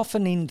more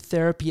often in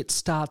therapy, it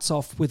starts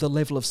off with a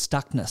level of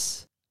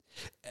stuckness.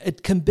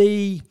 It can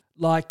be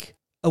like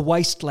a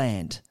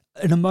wasteland,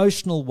 an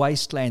emotional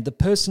wasteland. The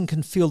person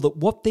can feel that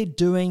what they're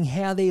doing,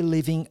 how they're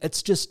living,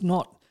 it's just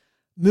not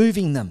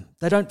moving them.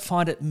 They don't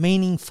find it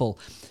meaningful.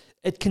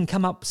 It can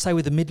come up, say,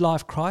 with a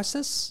midlife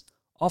crisis,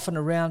 often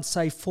around,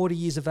 say, 40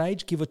 years of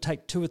age, give or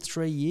take 2 or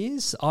 3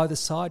 years, either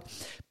side.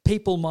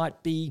 People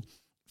might be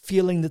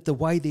feeling that the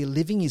way they're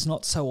living is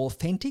not so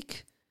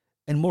authentic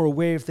and more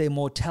aware of their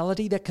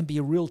mortality. That can be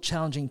a real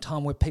challenging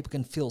time where people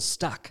can feel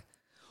stuck.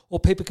 Or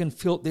people can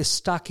feel they're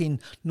stuck in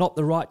not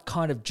the right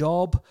kind of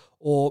job,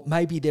 or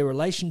maybe their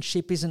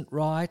relationship isn't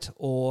right,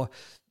 or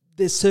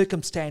their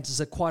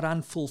circumstances are quite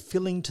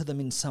unfulfilling to them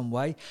in some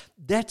way,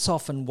 that's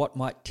often what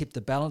might tip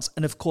the balance.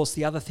 And of course,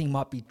 the other thing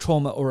might be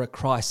trauma or a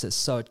crisis.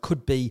 So it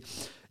could be,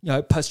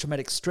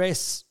 post-traumatic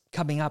stress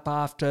coming up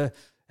after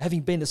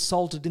having been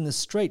assaulted in the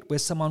street where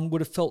someone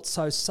would have felt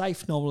so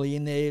safe normally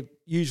in their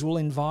usual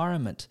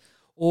environment.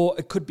 Or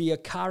it could be a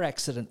car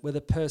accident where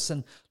the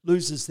person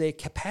loses their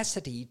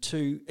capacity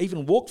to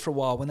even walk for a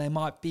while when they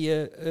might be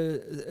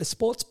a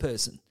sports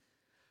person.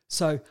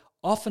 So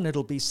often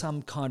it'll be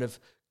some kind of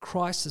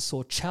crisis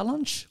or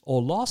challenge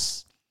or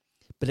loss,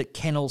 but it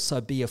can also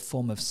be a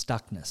form of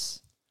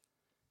stuckness.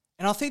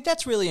 And I think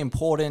that's really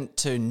important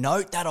to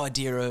note that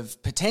idea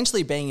of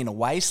potentially being in a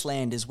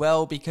wasteland as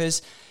well,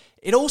 because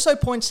it also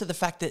points to the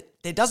fact that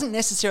there doesn't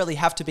necessarily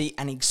have to be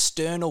an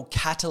external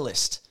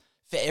catalyst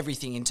for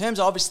everything in terms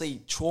of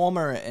obviously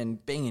trauma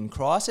and being in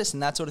crisis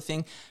and that sort of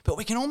thing, but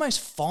we can almost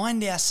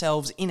find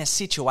ourselves in a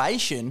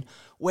situation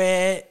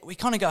where we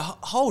kind of go,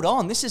 hold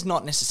on, this is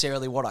not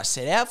necessarily what I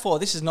set out for.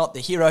 This is not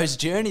the hero's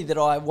journey that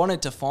I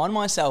wanted to find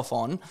myself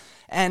on.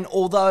 And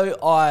although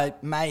I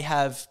may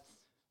have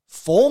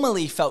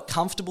formerly felt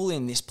comfortable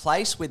in this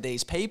place with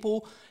these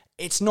people,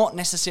 it's not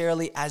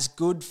necessarily as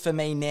good for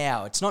me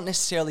now. It's not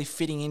necessarily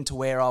fitting into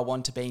where I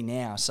want to be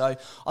now. So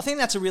I think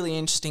that's a really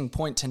interesting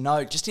point to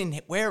note, just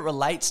in where it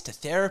relates to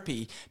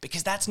therapy,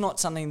 because that's not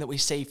something that we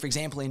see, for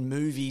example, in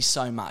movies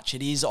so much.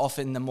 It is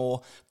often the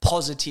more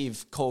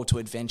positive call to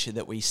adventure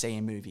that we see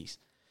in movies.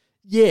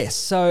 Yes,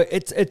 so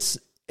it's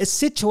a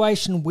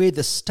situation where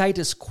the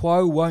status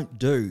quo won't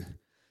do.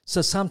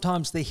 So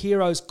sometimes the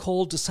hero's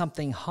called to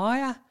something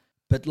higher,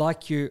 but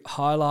like you're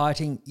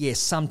highlighting, yes,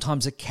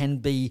 sometimes it can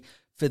be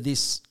for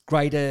this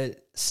greater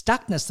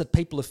stuckness that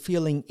people are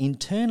feeling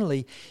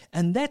internally.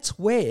 And that's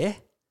where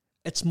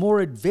it's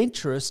more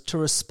adventurous to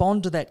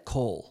respond to that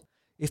call.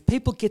 If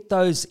people get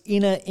those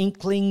inner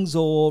inklings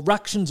or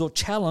ructions or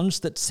challenge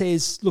that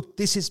says, look,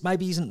 this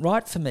isn't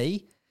right for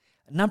me,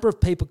 a number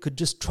of people could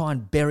just try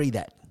and bury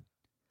that.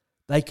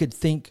 They could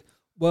think,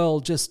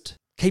 well, just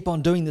keep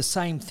on doing the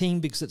same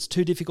thing because it's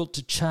too difficult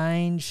to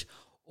change,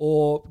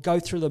 or go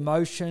through the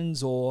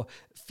motions, or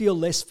feel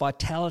less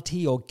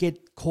vitality, or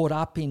get caught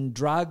up in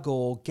drug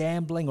or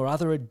gambling or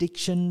other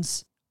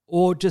addictions,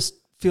 or just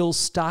feel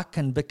stuck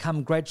and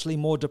become gradually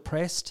more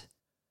depressed.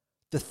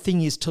 The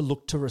thing is to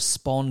look to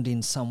respond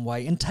in some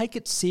way and take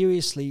it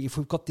seriously if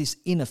we've got this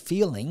inner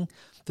feeling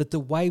that the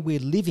way we're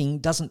living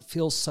doesn't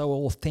feel so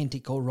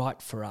authentic or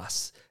right for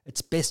us.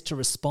 It's best to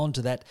respond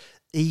to that,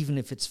 even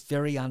if it's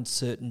very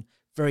uncertain,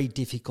 very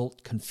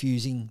difficult,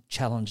 confusing,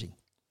 challenging.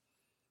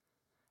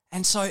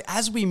 And so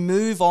as we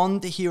move on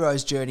the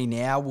hero's journey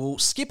now, we'll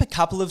skip a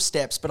couple of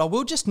steps, but I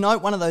will just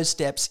note one of those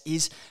steps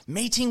is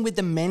meeting with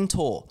the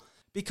mentor,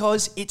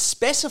 because it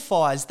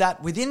specifies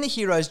that within the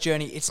hero's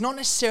journey, it's not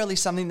necessarily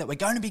something that we're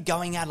going to be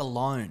going at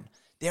alone.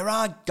 There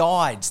are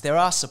guides, there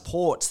are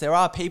supports, there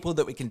are people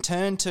that we can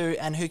turn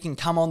to and who can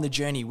come on the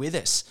journey with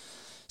us.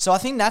 So I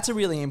think that's a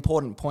really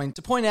important point,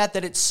 to point out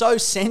that it's so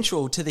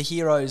central to the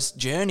hero's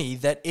journey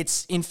that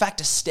it's in fact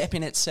a step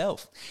in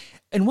itself.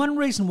 And one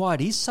reason why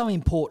it is so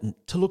important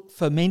to look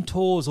for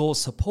mentors or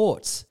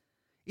supports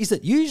is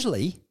that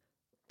usually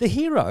the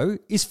hero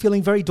is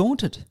feeling very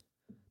daunted.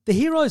 The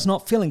hero is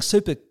not feeling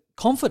super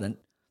confident.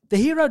 The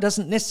hero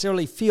doesn't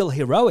necessarily feel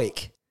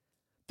heroic.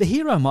 The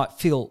hero might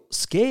feel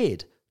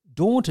scared,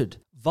 daunted,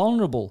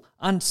 vulnerable,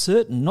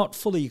 uncertain, not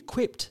fully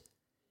equipped.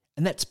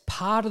 And that's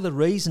part of the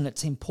reason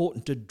it's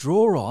important to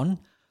draw on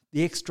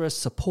the extra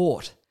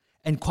support.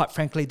 And quite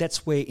frankly,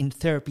 that's where in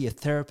therapy a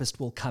therapist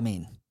will come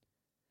in,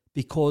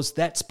 because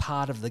that's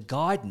part of the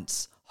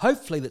guidance,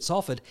 hopefully, that's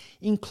offered,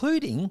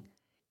 including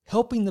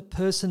helping the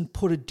person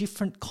put a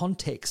different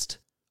context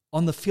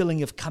on the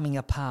feeling of coming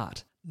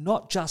apart,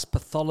 not just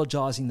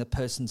pathologizing the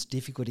person's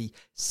difficulty,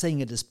 seeing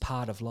it as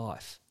part of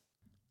life.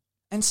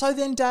 And so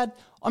then, Dad,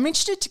 I'm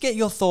interested to get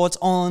your thoughts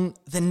on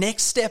the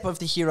next step of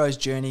the hero's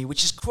journey,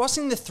 which is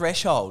crossing the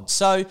threshold.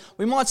 So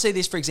we might see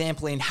this, for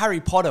example, in Harry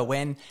Potter,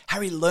 when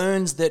Harry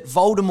learns that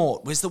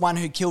Voldemort was the one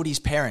who killed his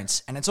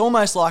parents. And it's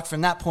almost like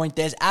from that point,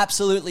 there's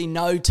absolutely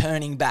no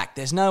turning back.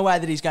 There's no way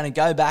that he's going to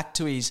go back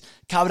to his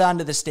cupboard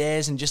under the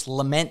stairs and just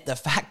lament the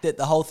fact that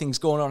the whole thing's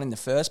going on in the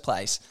first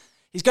place.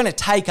 He's going to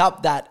take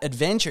up that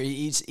adventure.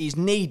 He's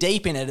knee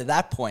deep in it at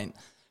that point.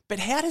 But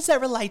how does that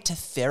relate to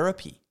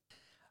therapy?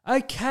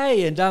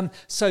 Okay, and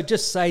so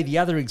just say the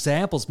other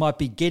examples might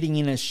be getting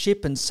in a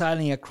ship and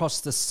sailing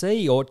across the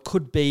sea, or it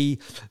could be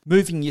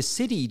moving your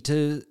city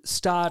to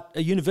start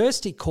a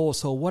university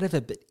course or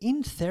whatever. But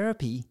in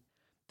therapy,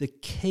 the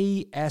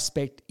key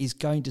aspect is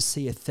going to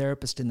see a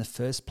therapist in the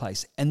first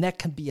place, and that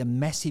can be a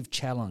massive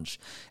challenge.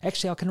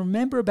 Actually, I can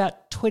remember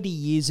about 20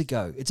 years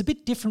ago, it's a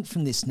bit different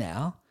from this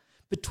now,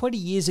 but 20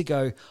 years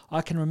ago,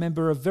 I can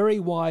remember a very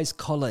wise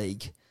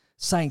colleague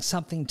saying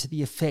something to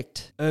the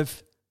effect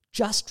of,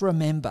 just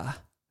remember,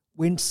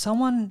 when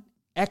someone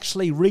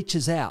actually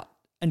reaches out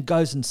and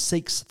goes and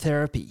seeks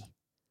therapy,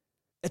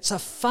 it's a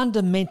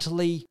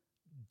fundamentally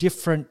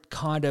different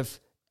kind of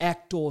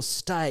act or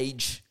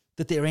stage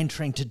that they're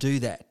entering to do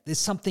that. There's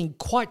something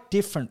quite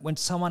different when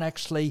someone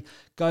actually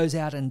goes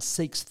out and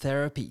seeks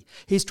therapy.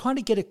 He's trying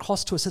to get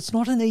across to us it's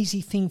not an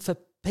easy thing for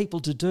people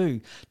to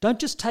do. Don't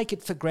just take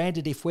it for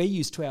granted if we're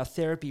used to our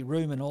therapy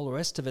room and all the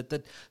rest of it,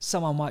 that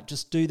someone might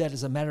just do that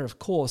as a matter of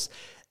course.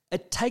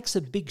 It takes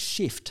a big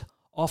shift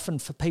often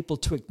for people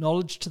to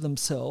acknowledge to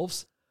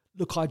themselves,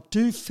 look, I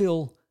do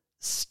feel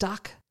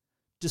stuck,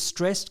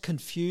 distressed,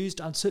 confused,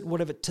 uncertain,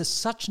 whatever, to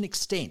such an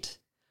extent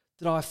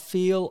that I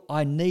feel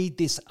I need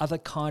this other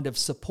kind of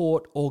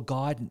support or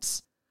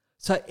guidance.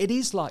 So it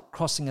is like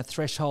crossing a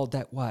threshold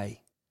that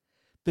way.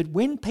 But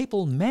when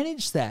people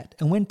manage that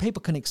and when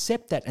people can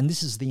accept that, and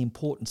this is the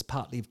importance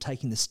partly of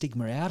taking the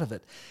stigma out of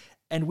it,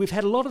 and we've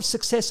had a lot of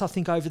success, I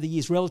think, over the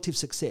years, relative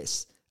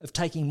success of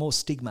taking more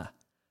stigma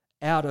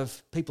out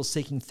of people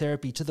seeking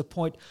therapy to the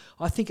point,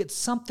 I think it's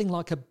something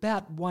like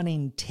about 1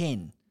 in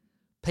 10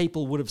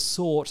 people would have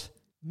sought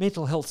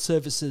mental health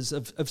services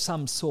of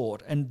some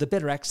sort, and the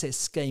Better Access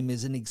Scheme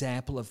is an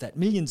example of that.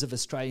 Millions of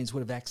Australians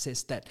would have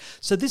accessed that.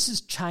 So this has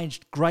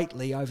changed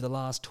greatly over the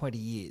last 20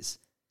 years.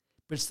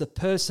 But it's the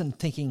person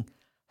thinking,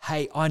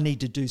 hey, I need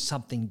to do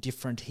something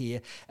different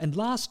here. And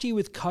last year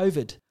with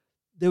COVID,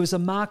 there was a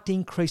marked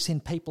increase in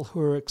people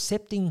who are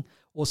accepting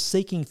or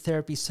seeking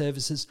therapy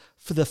services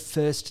for the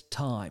first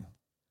time.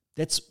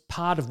 That's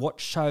part of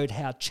what showed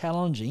how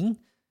challenging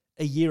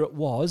a year it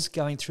was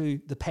going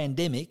through the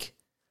pandemic,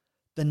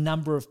 the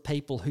number of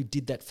people who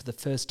did that for the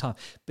first time.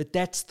 But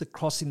that's the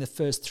crossing the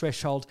first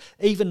threshold,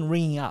 even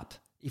ringing up,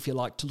 if you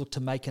like, to look to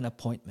make an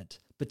appointment,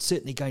 but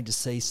certainly going to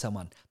see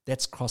someone.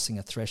 That's crossing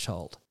a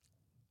threshold.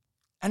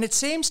 And it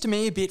seems to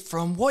me a bit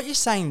from what you're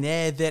saying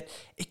there that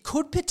it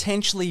could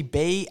potentially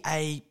be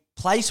a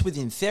place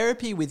within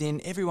therapy,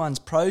 within everyone's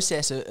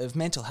process of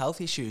mental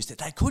health issues, that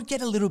they could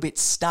get a little bit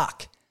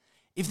stuck.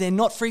 If they're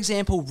not, for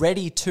example,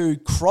 ready to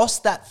cross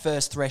that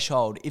first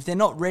threshold, if they're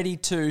not ready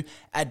to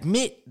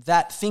admit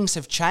that things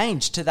have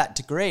changed to that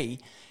degree,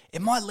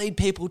 it might lead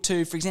people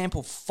to, for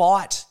example,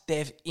 fight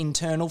their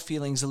internal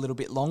feelings a little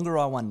bit longer,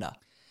 I wonder.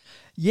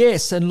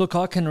 Yes, and look,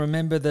 I can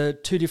remember the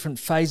 2 different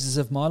phases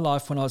of my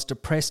life when I was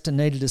depressed and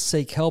needed to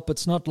seek help.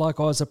 It's not like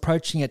I was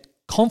approaching it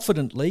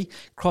confidently,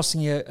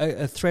 crossing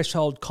a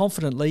threshold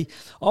confidently.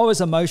 I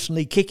was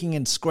emotionally kicking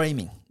and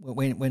screaming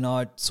when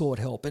I sought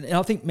help. And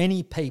I think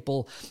many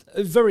people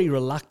are very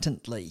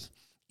reluctantly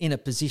in a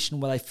position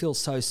where they feel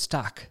so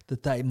stuck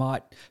that they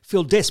might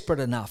feel desperate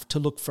enough to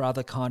look for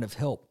other kind of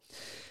help.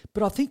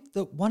 But I think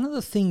that one of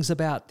the things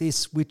about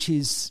this, which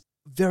is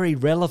very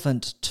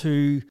relevant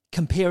to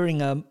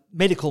comparing a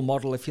medical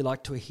model, if you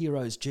like, to a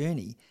hero's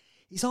journey,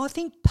 is I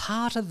think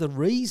part of the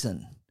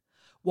reason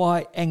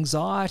why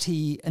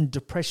anxiety and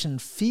depression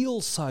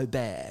feel so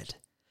bad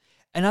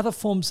and other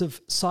forms of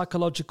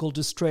psychological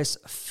distress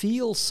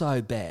feel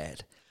so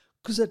bad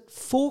because it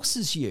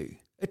forces you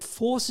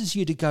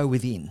to go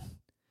within.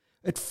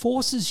 It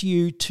forces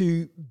you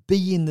to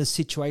be in the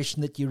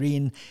situation that you're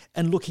in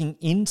and looking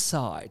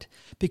inside,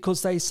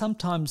 because they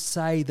sometimes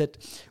say that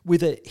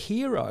with a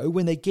hero,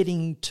 when they're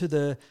getting to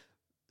the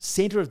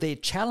centre of their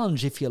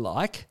challenge, if you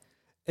like,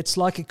 it's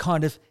like a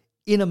kind of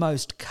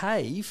innermost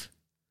cave.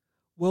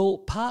 Well,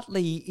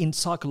 partly in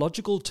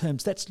psychological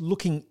terms, that's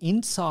looking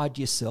inside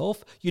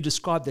yourself. You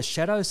describe the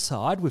shadow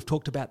side. We've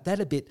talked about that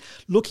a bit.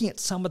 Looking at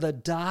some of the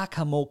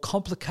darker, more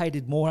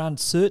complicated, more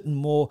uncertain,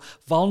 more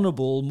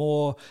vulnerable,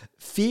 more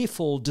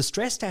fearful,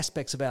 distressed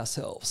aspects of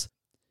ourselves.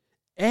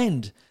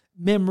 And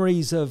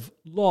memories of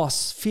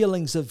loss,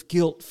 feelings of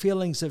guilt,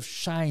 feelings of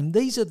shame.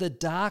 These are the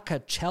darker,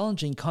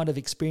 challenging kind of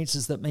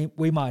experiences that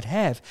we might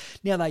have.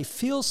 Now, they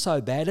feel so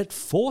bad, it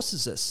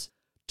forces us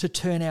to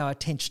turn our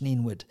attention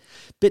inward.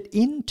 But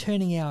in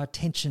turning our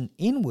attention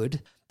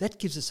inward, that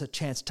gives us a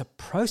chance to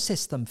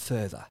process them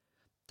further.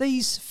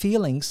 These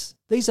feelings,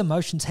 these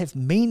emotions have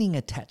meaning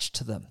attached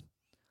to them.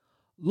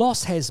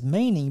 Loss has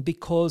meaning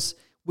because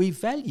we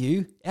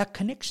value our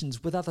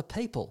connections with other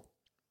people.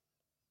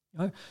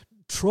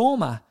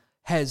 Trauma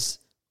has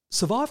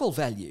survival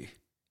value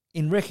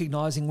in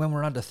recognising when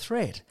we're under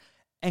threat.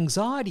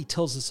 Anxiety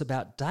tells us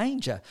about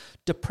danger.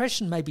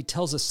 Depression maybe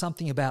tells us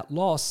something about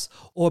loss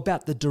or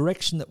about the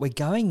direction that we're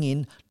going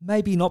in,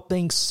 maybe not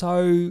being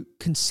so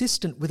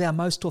consistent with our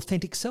most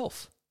authentic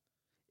self.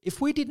 If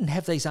we didn't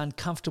have these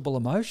uncomfortable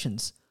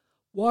emotions,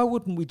 why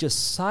wouldn't we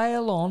just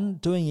sail on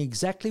doing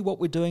exactly what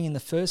we're doing in the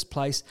first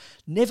place,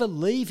 never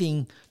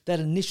leaving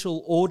that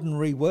initial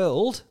ordinary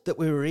world that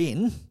we were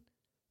in?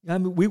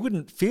 We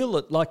wouldn't feel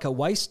it like a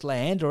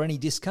wasteland or any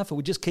discomfort.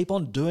 We just keep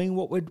on doing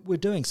what we're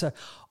doing. So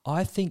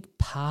I think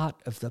part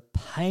of the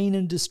pain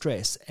and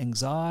distress,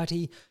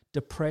 anxiety,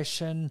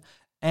 depression,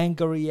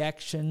 anger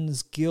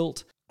reactions,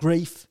 guilt,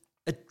 grief,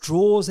 it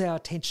draws our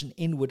attention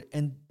inward,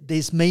 and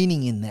there's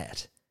meaning in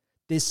that.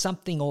 There's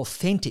something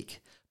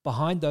authentic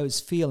behind those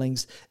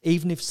feelings,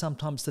 even if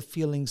sometimes the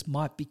feelings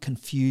might be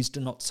confused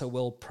and not so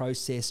well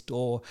processed,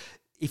 or,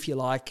 if you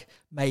like,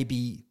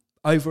 maybe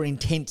over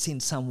intense in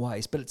some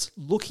ways, but it's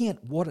looking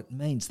at what it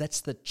means.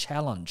 That's the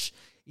challenge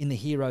in the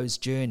hero's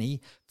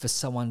journey for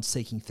someone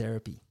seeking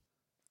therapy.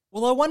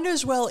 Well, I wonder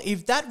as well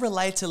if that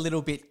relates a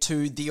little bit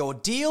to the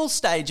ordeal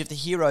stage of the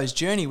hero's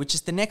journey, which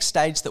is the next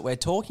stage that we're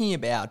talking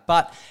about.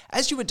 But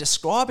as you were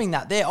describing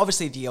that there,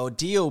 obviously the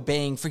ordeal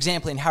being, for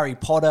example, in Harry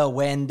Potter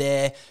when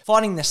they're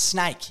fighting the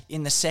snake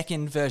in the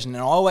second version.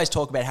 And I always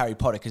talk about Harry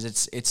Potter because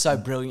it's so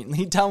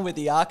brilliantly done with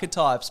the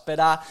archetypes. But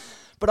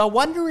I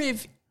wonder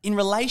if in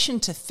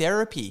relation to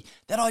therapy,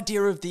 that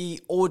idea of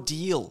the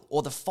ordeal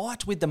or the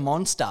fight with the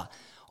monster,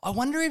 I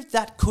wonder if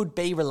that could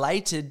be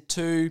related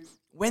to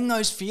when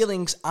those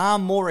feelings are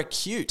more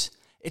acute.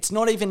 It's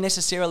not even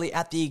necessarily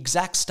at the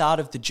exact start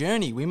of the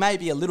journey. We may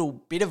be a little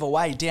bit of a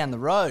way down the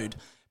road,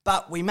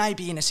 but we may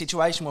be in a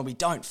situation where we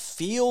don't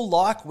feel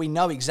like we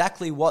know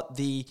exactly what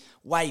the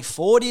way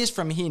forward is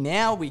from here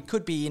now. We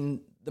could be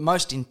in the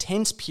most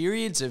intense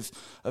periods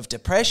of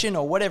depression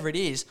or whatever it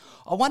is.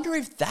 I wonder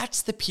if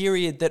that's the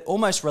period that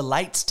almost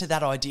relates to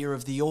that idea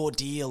of the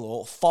ordeal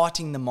or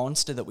fighting the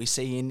monster that we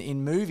see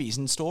in movies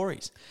and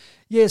stories.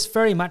 Yes,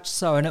 very much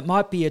so. And it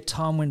might be a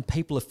time when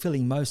people are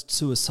feeling most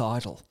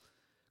suicidal.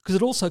 Because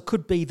it also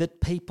could be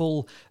that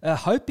people are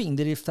hoping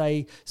that if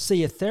they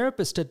see a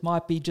therapist, it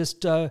might be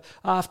just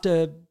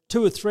after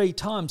 2 or 3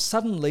 times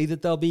suddenly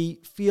that they'll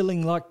be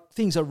feeling like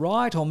things are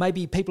right, or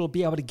maybe people will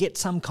be able to get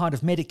some kind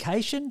of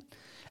medication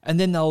and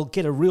then they'll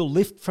get a real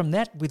lift from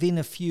that within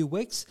a few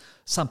weeks.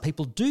 Some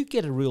people do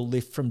get a real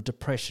lift from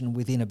depression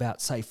within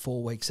about, say,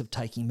 4 weeks of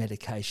taking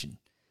medication.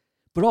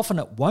 But often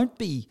it won't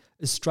be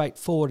as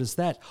straightforward as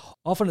that.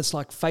 Often it's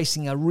like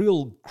facing a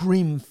real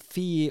grim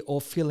fear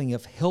or feeling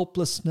of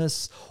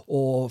helplessness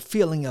or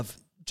feeling of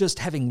just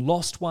having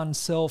lost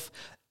oneself.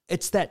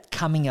 It's that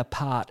coming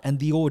apart, and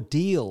the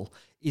ordeal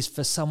is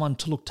for someone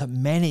to look to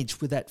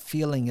manage with that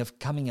feeling of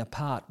coming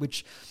apart,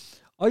 which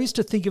I used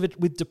to think of it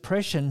with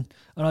depression,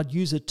 and I'd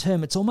use a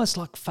term, it's almost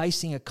like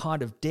facing a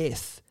kind of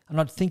death. And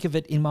I'd think of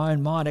it in my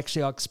own mind.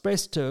 Actually, I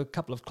expressed to a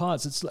couple of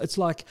clients, it's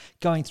like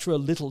going through a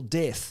little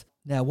death.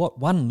 Now, what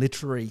one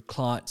literary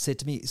client said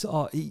to me is,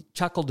 he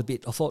chuckled a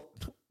bit. I thought,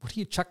 what are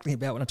you chuckling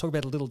about when I talk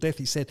about a little death?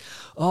 He said,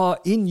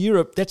 in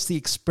Europe, that's the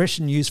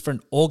expression used for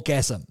an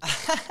orgasm. I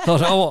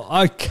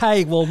thought,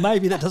 okay, well,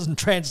 maybe that doesn't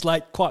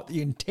translate quite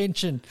the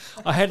intention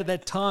I had at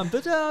that time.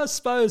 But I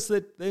suppose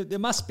that there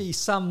must be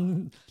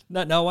some...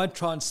 No, I won't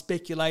try and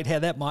speculate how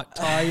that might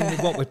tie in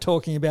with what we're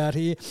talking about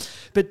here.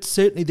 But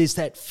certainly there's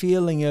that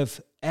feeling of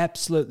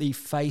absolutely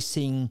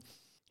facing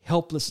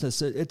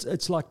helplessness.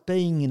 It's like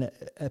being in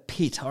a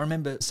pit. I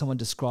remember someone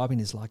describing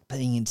it as like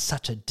being in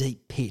such a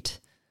deep pit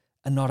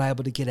and not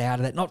able to get out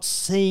of that, not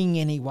seeing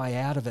any way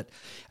out of it.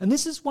 And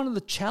this is one of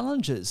the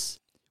challenges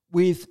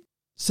with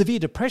severe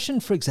depression,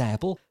 for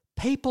example.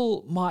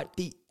 People might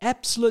be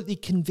absolutely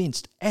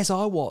convinced, as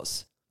I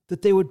was,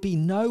 that there would be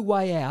no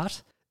way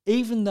out,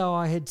 even though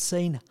I had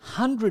seen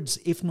hundreds,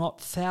 if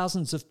not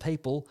thousands of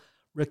people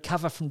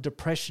recover from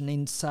depression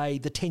in, say,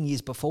 the 10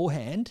 years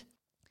beforehand.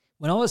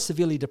 When I was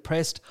severely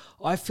depressed,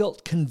 I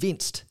felt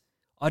convinced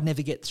I'd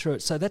never get through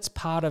it. So that's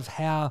part of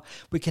how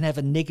we can have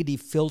a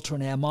negative filter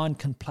and our mind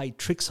can play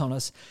tricks on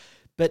us.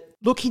 But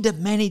looking to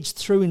manage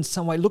through in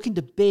some way, looking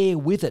to bear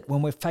with it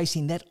when we're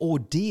facing that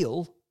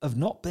ordeal of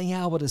not being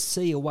able to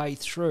see a way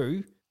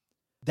through,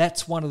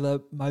 that's one of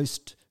the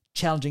most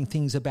challenging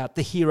things about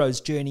the hero's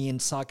journey in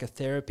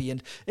psychotherapy.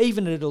 And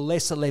even at a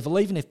lesser level,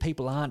 even if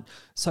people aren't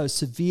so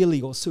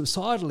severely or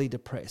suicidally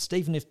depressed,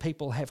 even if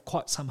people have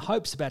quite some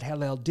hopes about how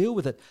they'll deal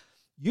with it,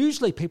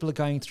 usually people are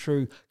going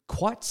through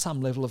quite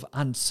some level of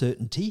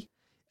uncertainty,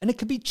 and it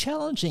can be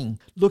challenging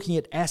looking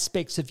at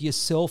aspects of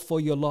yourself or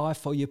your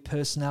life or your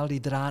personality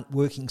that aren't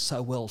working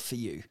so well for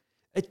you.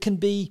 It can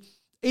be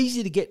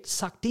easy to get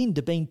sucked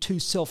into being too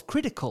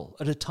self-critical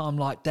at a time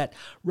like that,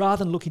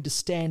 rather than looking to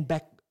stand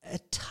back a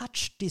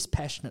touch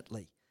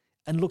dispassionately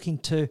and looking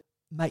to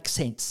make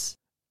sense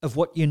of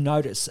what you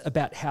notice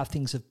about how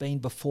things have been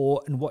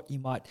before and what you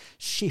might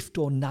shift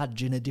or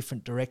nudge in a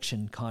different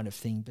direction kind of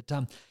thing.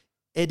 But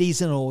it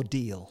is an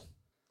ordeal.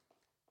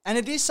 And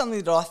it is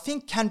something that I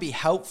think can be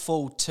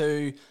helpful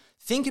to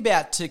think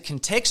about, to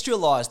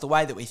contextualise the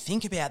way that we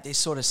think about this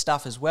sort of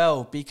stuff as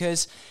well.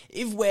 Because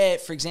if we're,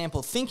 for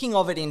example, thinking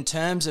of it in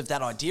terms of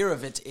that idea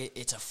of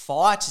it's a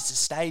fight, it's a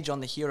stage on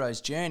the hero's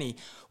journey,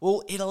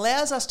 well, it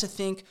allows us to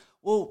think,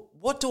 well,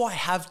 what do I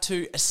have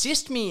to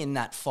assist me in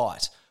that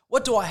fight?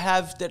 What do I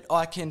have that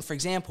I can, for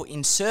example,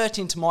 insert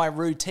into my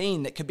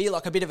routine that could be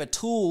like a bit of a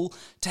tool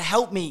to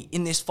help me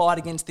in this fight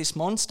against this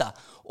monster?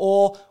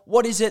 Or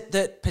what is it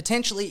that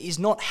potentially is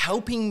not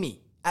helping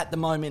me at the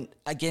moment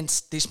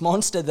against this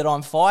monster that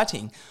I'm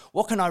fighting?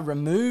 What can I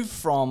remove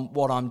from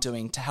what I'm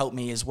doing to help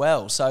me as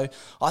well? So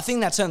I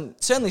think that's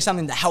certainly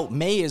something that helped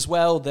me as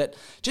well, that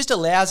just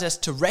allows us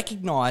to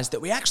recognise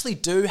that we actually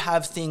do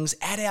have things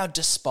at our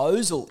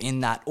disposal in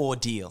that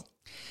ordeal.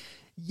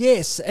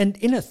 Yes, and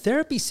in a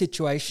therapy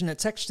situation,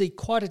 it's actually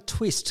quite a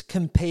twist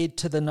compared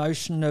to the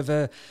notion of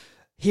a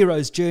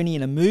hero's journey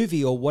in a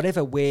movie or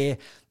whatever, where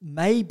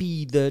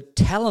maybe the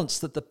talents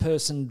that the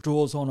person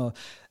draws on, or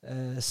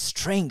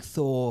strength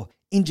or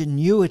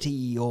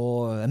ingenuity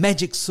or a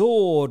magic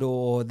sword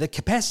or the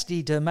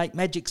capacity to make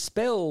magic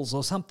spells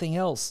or something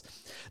else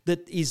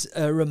that is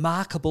a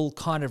remarkable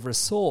kind of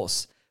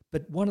resource.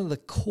 But one of the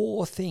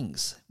core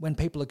things when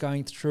people are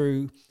going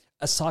through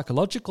a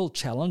psychological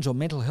challenge or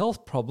mental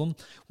health problem,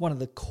 one of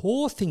the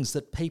core things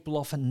that people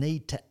often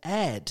need to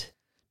add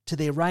to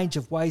their range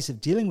of ways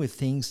of dealing with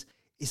things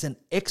is an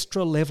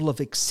extra level of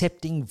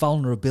accepting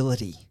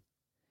vulnerability.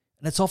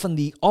 And it's often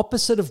the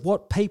opposite of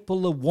what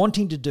people are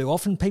wanting to do.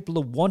 Often people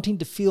are wanting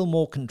to feel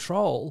more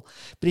control,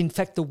 but in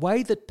fact the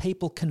way that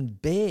people can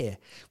bear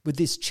with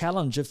this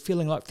challenge of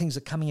feeling like things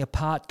are coming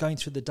apart, going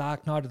through the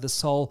dark night of the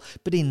soul,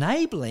 but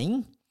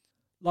enabling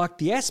like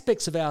the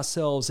aspects of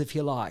ourselves, if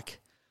you like,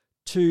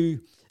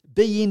 to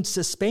be in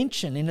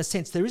suspension. In a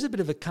sense, there is a bit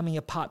of a coming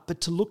apart,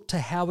 but to look to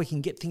how we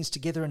can get things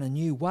together in a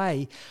new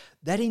way,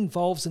 that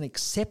involves an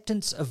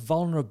acceptance of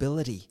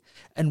vulnerability.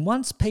 And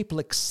once people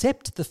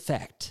accept the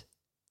fact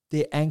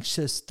they're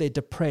anxious, they're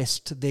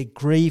depressed, they're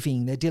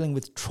grieving, they're dealing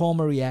with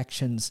trauma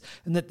reactions,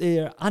 and that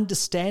there are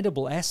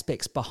understandable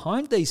aspects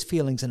behind these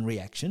feelings and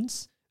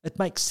reactions, it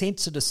makes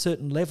sense at a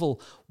certain level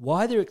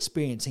why they're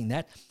experiencing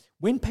that.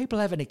 When people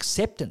have an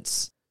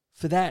acceptance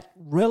for that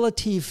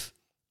relative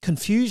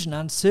confusion,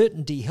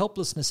 uncertainty,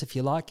 helplessness, if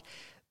you like,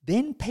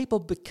 then people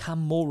become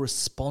more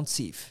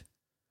responsive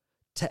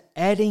to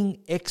adding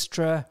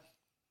extra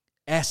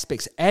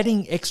aspects,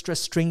 adding extra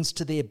strings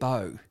to their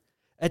bow.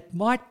 It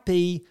might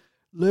be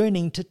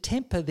learning to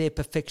temper their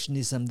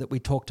perfectionism that we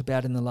talked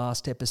about in the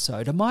last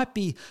episode. It might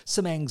be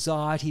some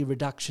anxiety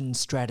reduction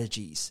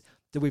strategies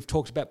that we've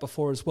talked about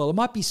before as well. It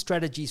might be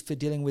strategies for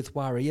dealing with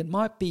worry. It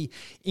might be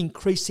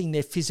increasing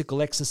their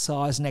physical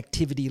exercise and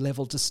activity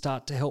level to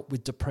start to help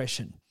with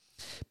depression.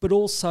 But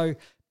also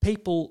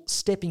people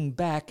stepping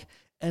back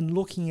and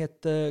looking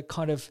at the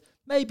kind of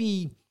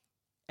maybe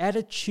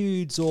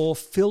attitudes or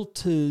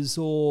filters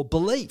or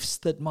beliefs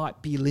that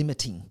might be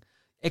limiting,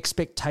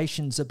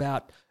 expectations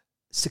about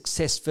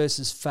success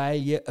versus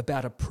failure,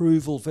 about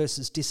approval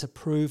versus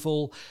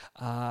disapproval,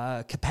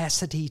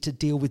 capacity to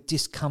deal with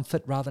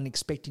discomfort rather than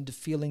expecting to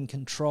feel in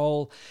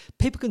control.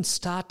 People can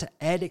start to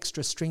add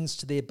extra strings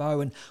to their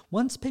bow, and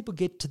once people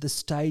get to the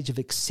stage of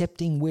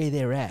accepting where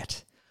they're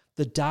at,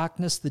 the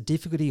darkness, the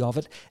difficulty of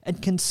it,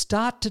 and can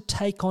start to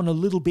take on a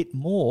little bit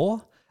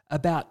more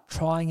about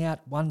trying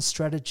out one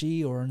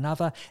strategy or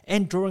another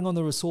and drawing on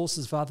the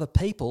resources of other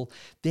people,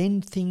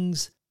 then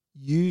things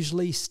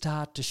usually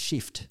start to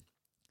shift.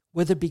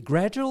 Whether it be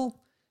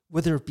gradual,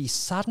 whether it be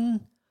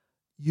sudden,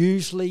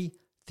 usually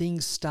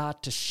things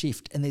start to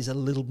shift and there's a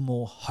little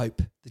more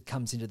hope that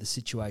comes into the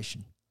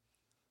situation.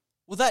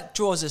 Well, that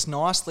draws us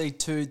nicely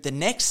to the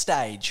next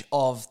stage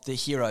of the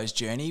hero's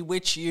journey,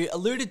 which you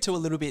alluded to a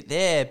little bit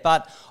there,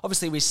 but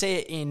obviously we see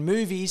it in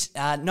movies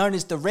known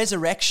as the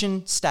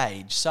resurrection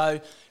stage. So,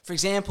 for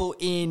example,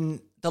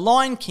 in The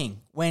Lion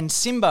King, when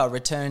Simba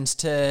returns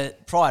to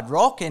Pride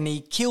Rock and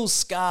he kills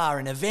Scar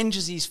and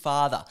avenges his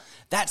father,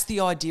 that's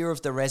the idea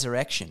of the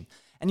resurrection.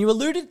 And you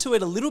alluded to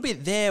it a little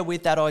bit there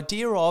with that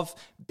idea of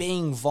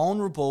being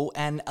vulnerable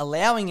and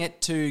allowing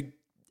it to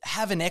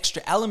have an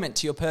extra element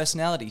to your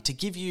personality, to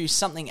give you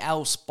something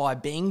else by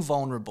being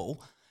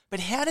vulnerable. But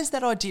how does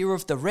that idea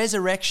of the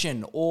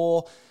resurrection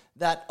or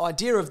that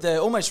idea of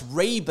the almost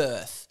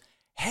rebirth,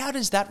 how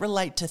does that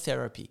relate to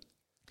therapy?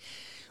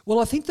 Well,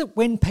 I think that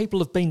when people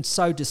have been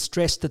so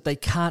distressed that they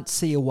can't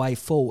see a way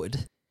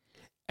forward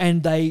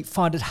and they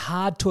find it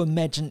hard to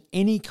imagine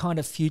any kind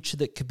of future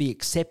that could be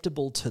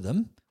acceptable to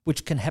them,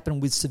 which can happen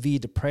with severe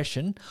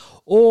depression,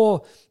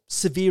 or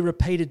severe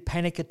repeated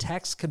panic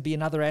attacks can be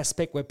another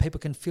aspect where people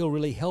can feel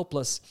really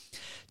helpless.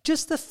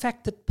 Just the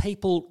fact that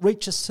people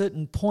reach a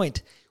certain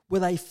point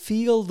where they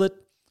feel that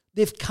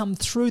they've come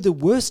through the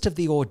worst of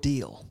the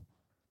ordeal.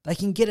 They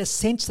can get a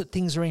sense that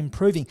things are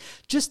improving.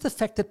 Just the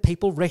fact that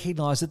people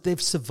recognise that they've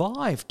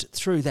survived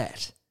through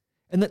that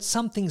and that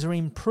some things are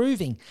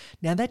improving.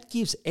 Now that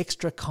gives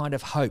extra kind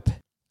of hope.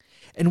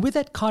 And with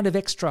that kind of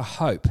extra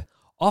hope,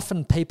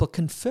 often people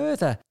can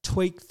further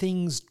tweak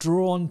things,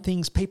 draw on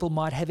things. People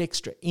might have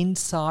extra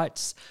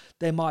insights.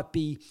 They might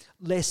be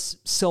less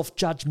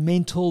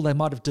self-judgmental. They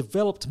might have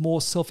developed more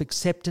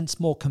self-acceptance,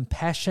 more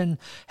compassion,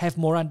 have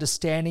more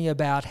understanding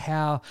about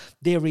how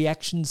their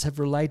reactions have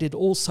related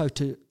also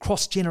to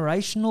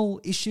cross-generational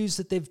issues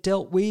that they've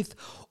dealt with,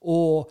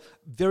 or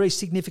very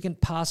significant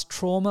past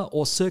trauma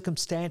or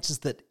circumstances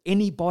that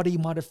anybody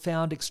might have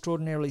found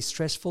extraordinarily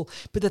stressful.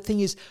 But the thing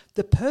is,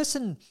 the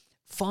person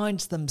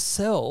finds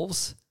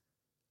themselves,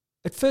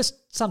 at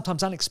first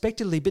sometimes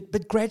unexpectedly,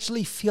 but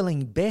gradually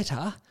feeling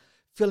better,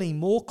 feeling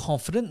more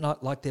confident,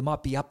 not like there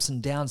might be ups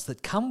and downs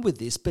that come with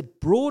this, but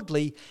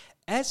broadly,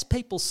 as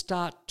people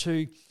start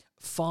to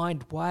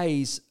find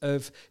ways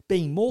of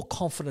being more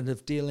confident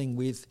of dealing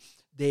with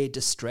their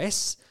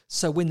distress,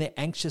 so when they're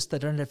anxious, they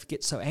don't have to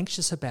get so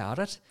anxious about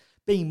it,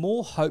 being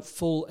more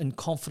hopeful and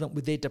confident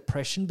with their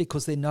depression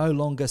because they're no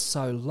longer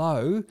so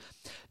low,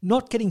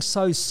 not getting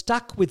so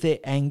stuck with their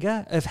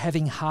anger of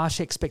having harsh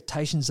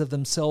expectations of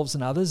themselves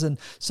and others, and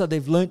so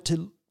they've learnt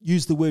to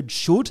use the word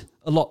should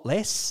a lot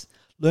less,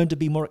 learn to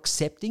be more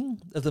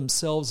accepting of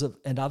themselves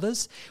and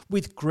others.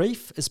 With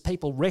grief, as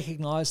people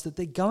recognise that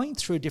they're going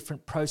through a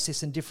different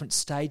process and different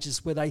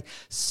stages where they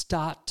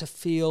start to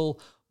feel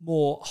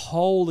more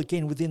whole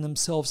again within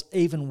themselves,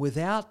 even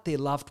without their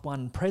loved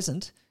one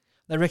present.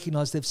 They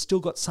recognise they've still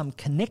got some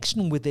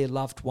connection with their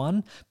loved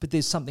one, but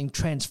there's something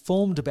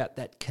transformed about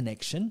that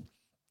connection.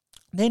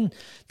 Then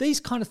these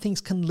kind of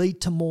things can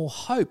lead to more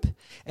hope.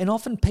 And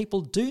often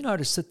people do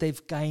notice that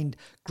they've gained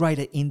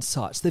greater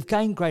insights. They've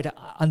gained greater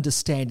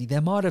understanding. They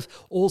might have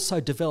also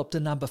developed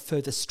a number of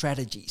further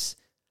strategies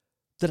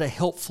that are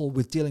helpful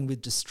with dealing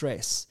with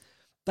distress.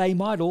 They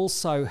might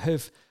also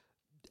have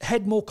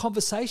had more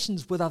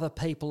conversations with other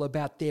people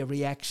about their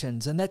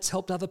reactions, and that's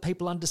helped other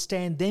people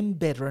understand them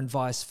better and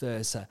vice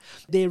versa.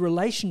 Their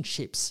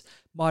relationships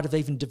might have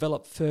even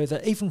developed further,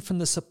 even from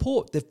the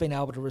support they've been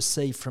able to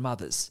receive from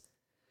others.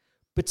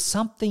 But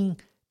something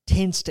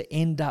tends to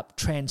end up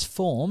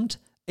transformed,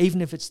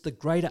 even if it's the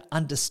greater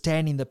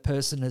understanding the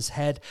person has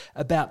had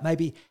about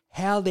maybe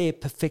how their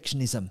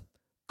perfectionism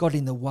got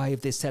in the way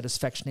of their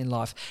satisfaction in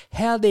life,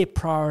 how their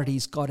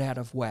priorities got out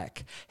of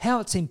whack, how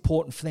it's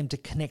important for them to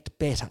connect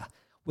better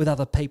with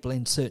other people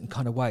in certain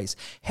kind of ways,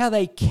 how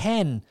they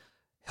can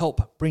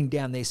help bring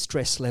down their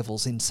stress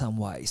levels in some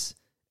ways,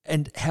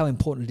 and how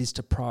important it is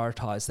to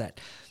prioritise that.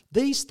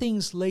 These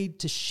things lead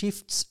to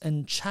shifts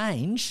and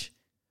change,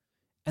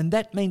 and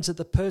that means that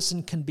the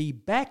person can be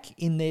back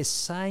in their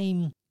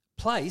same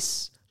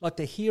place, like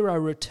the hero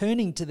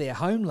returning to their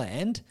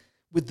homeland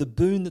with the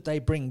boon that they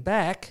bring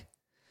back,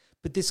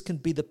 but this can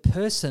be the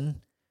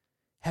person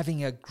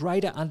having a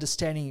greater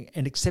understanding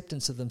and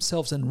acceptance of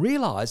themselves and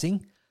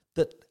realising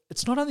that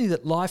it's not only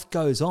that life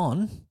goes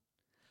on,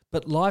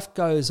 but life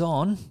goes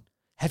on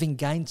having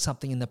gained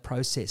something in the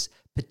process,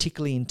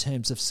 particularly in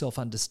terms of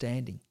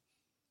self-understanding.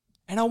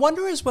 And I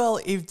wonder as well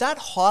if that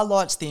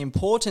highlights the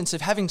importance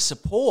of having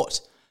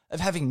support, of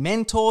having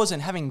mentors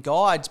and having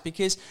guides,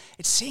 because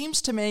it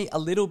seems to me a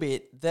little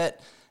bit that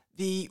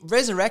the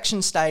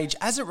resurrection stage,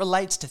 as it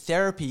relates to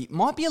therapy,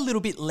 might be a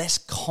little bit less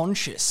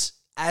conscious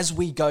as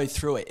we go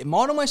through it. It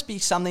might almost be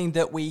something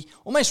that we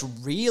almost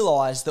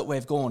realise that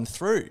we've gone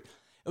through.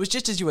 It was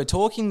just as you were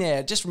talking there,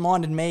 it just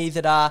reminded me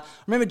that I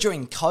remember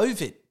during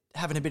COVID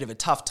having a bit of a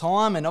tough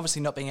time and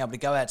obviously not being able to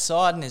go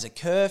outside, and there's a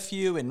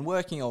curfew and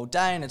working all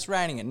day and it's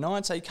raining at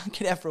night, so you can't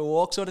get out for a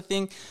walk sort of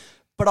thing.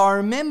 But I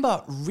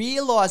remember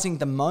realising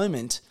the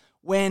moment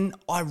when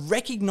I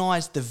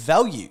recognised the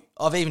value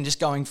of even just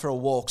going for a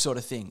walk sort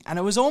of thing. And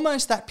it was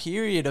almost that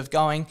period of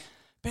going,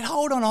 but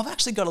hold on, I've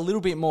actually got a little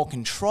bit more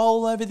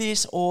control over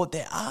this, or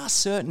there are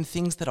certain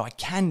things that I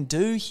can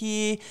do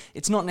here.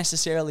 It's not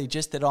necessarily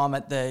just that I'm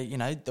at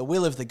the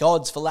will of the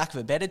gods, for lack of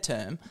a better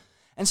term.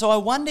 And so I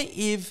wonder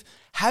if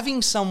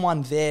having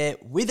someone there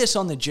with us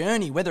on the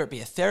journey, whether it be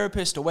a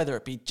therapist or whether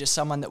it be just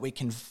someone that we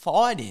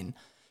confide in,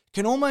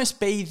 can almost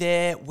be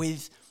there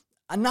with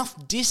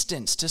enough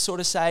distance to sort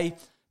of say,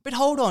 but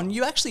hold on,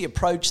 you actually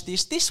approached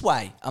this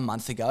way a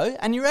month ago,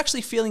 and you're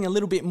actually feeling a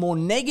little bit more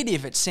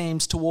negative, it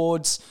seems,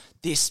 towards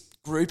this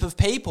group of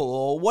people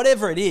or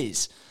whatever it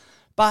is.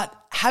 But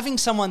having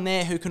someone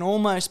there who can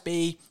almost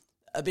be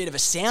a bit of a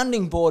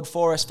sounding board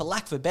for us, for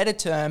lack of a better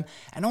term,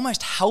 and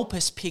almost help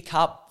us pick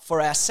up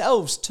for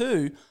ourselves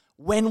too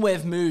when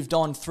we've moved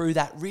on through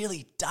that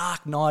really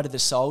dark night of the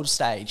soul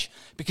stage.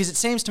 Because it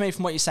seems to me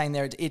from what you're saying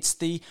there, it's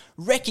the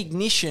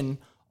recognition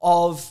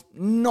of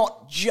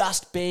not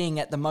just being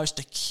at the most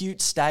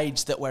acute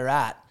stage that we're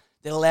at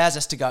that allows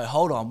us to go,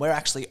 hold on, we're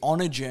actually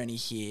on a journey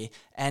here.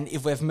 And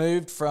if we've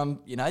moved from,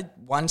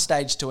 one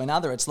stage to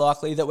another, it's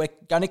likely that we're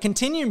going to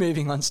continue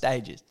moving on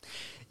stages.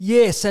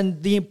 Yes,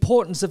 and the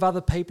importance of other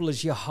people,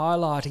 as you're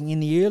highlighting in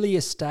the earlier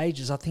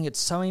stages, I think it's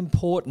so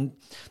important.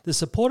 The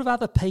support of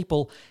other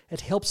people, it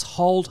helps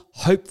hold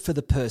hope for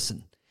the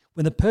person.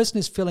 When the person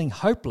is feeling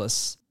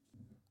hopeless,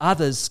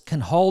 others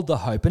can hold the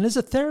hope. And as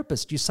a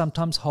therapist, you're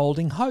sometimes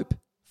holding hope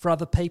for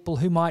other people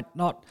who might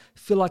not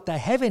feel like they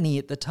have any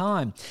at the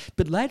time.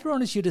 But later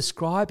on, as you're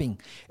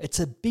describing, it's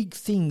a big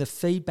thing, the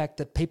feedback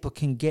that people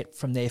can get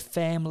from their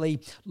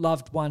family,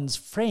 loved ones,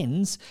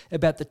 friends,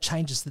 about the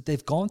changes that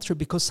they've gone through,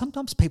 because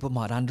sometimes people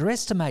might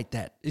underestimate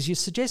that, as you're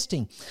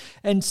suggesting.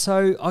 And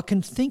so I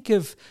can think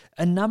of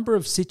a number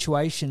of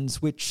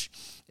situations which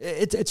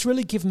it's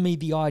really given me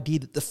the idea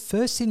that the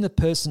first thing the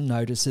person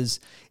notices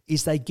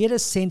is they get a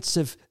sense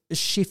of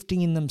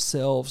shifting in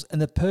themselves,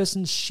 and the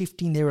person's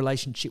shifting their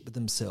relationship with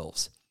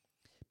themselves.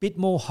 Bit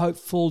more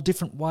hopeful,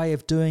 different way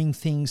of doing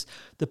things.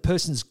 The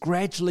person's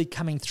gradually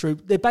coming through.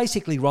 They're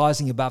basically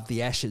rising above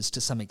the ashes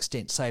to some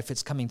extent, say if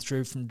it's coming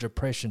through from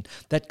depression,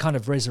 that kind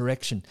of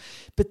resurrection.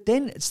 But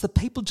then it's the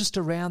people just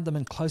around them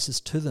and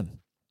closest to them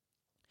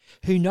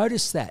who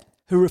notice that,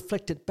 who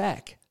reflect it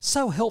back.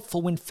 So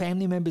helpful when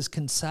family members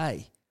can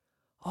say,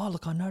 oh,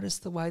 look, I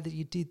noticed the way that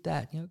you did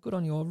that. Good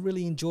on you. I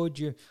really enjoyed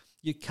your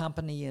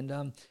company, and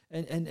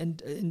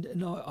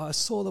I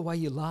saw the way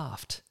you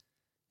laughed.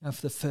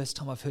 For the first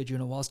time I've heard you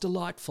in a while. It's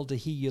delightful to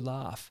hear you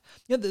laugh.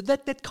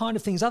 That kind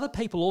of things. Other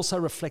people also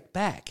reflect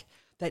back.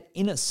 That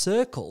inner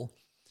circle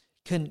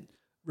can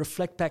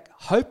reflect back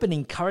hope and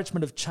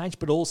encouragement of change,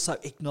 but also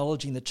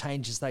acknowledging the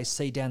changes they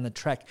see down the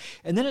track.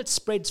 And then it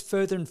spreads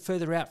further and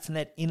further out from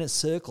that inner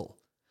circle.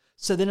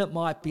 So then it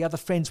might be other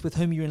friends with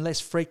whom you're in less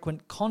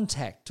frequent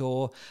contact,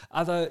 or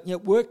other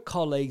work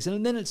colleagues.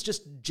 And then it's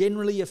just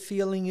generally a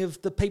feeling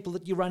of the people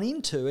that you run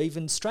into,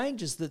 even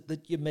strangers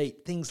that you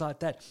meet, things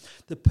like that.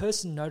 The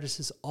person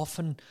notices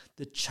often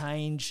the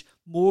change,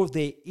 more of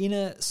their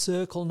inner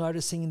circle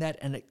noticing that,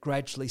 and it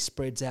gradually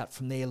spreads out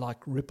from there like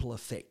ripple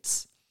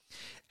effects.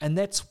 And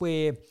that's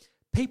where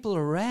people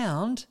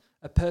around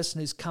a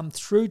person who's come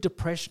through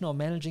depression or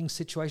managing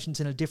situations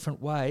in a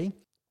different way,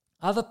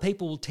 other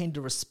people will tend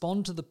to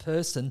respond to the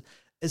person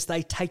as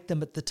they take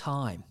them at the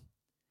time.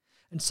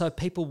 And so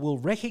people will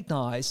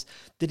recognise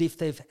that if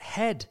they've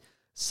had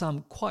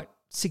some quite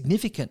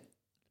significant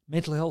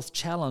mental health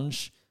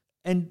challenge,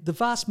 and the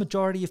vast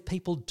majority of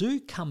people do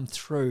come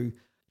through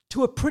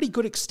to a pretty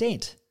good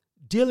extent,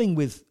 dealing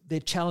with their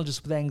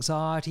challenges with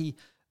anxiety,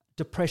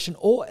 depression,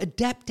 or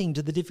adapting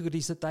to the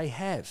difficulties that they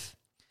have.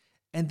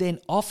 And then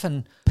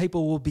often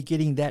people will be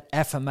getting that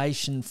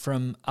affirmation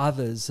from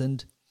others.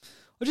 And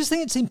I just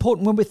think it's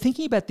important when we're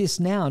thinking about this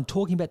now and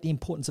talking about the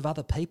importance of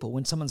other people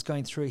when someone's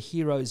going through a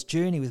hero's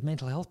journey with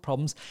mental health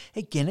problems,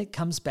 again, it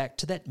comes back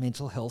to that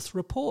mental health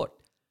report.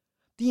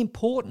 The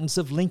importance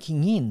of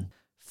linking in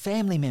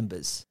family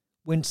members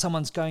when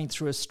someone's going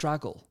through a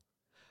struggle.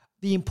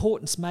 The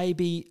importance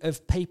maybe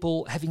of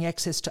people having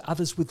access to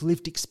others with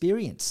lived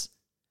experience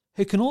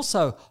who can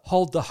also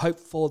hold the hope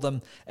for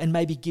them and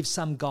maybe give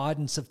some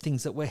guidance of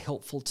things that were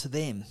helpful to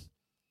them.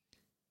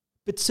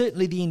 But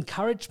certainly the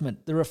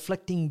encouragement, the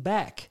reflecting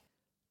back,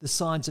 the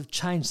signs of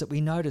change that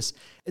we notice,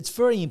 it's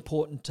very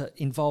important to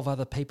involve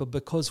other people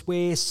because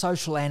we're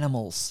social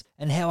animals,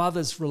 and how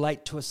others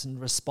relate to us and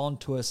respond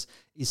to us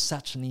is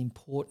such an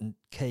important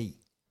key.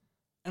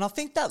 And I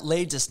think that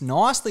leads us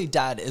nicely,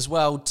 Dad, as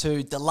well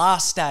to the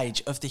last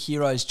stage of the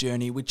hero's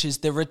journey, which is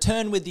the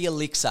return with the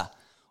elixir,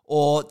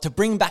 or to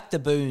bring back the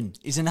boon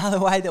is another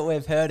way that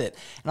we've heard it.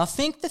 And I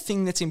think the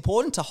thing that's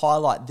important to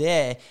highlight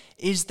there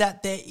is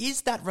that there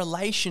is that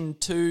relation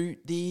to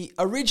the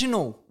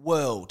original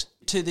world,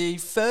 to the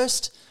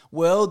first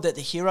world that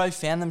the hero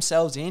found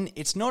themselves in.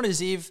 It's not as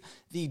if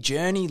the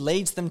journey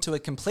leads them to a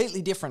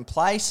completely different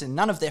place and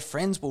none of their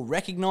friends will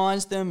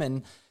recognise them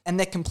and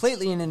they're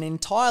completely in an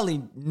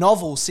entirely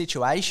novel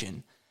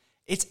situation.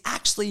 It's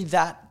actually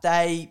that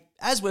they,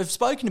 as we've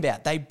spoken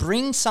about, they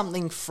bring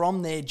something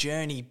from their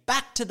journey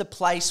back to the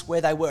place where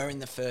they were in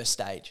the first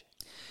stage.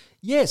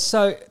 Yes,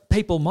 so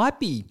people might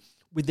be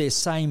with their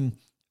same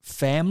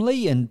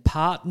family and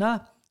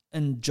partner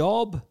and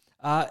job,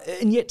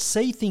 and yet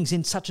see things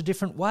in such a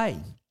different way.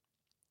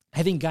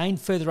 Having gained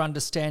further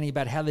understanding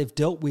about how they've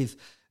dealt with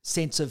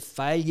sense of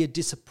failure,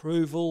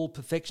 disapproval,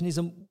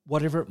 perfectionism,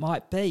 whatever it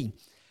might be.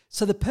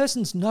 So the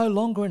person's no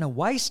longer in a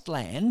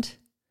wasteland,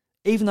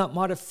 even though it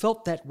might have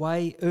felt that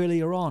way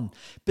earlier on.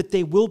 But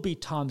there will be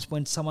times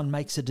when someone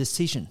makes a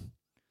decision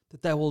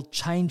that they will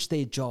change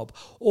their job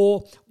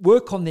or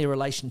work on their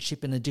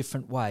relationship in a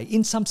different way.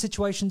 In some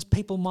situations,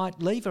 people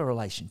might leave a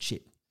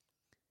relationship.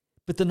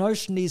 But the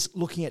notion is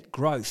looking at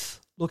growth,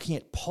 looking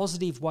at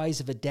positive ways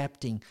of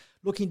adapting,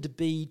 looking to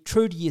be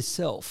true to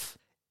yourself.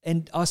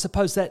 And I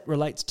suppose that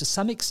relates to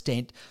some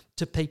extent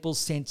to people's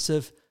sense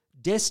of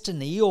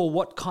destiny or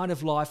what kind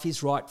of life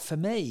is right for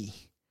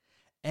me.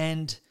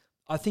 And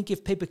I think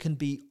if people can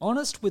be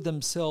honest with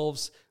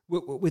themselves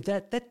with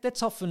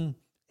that's often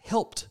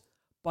helped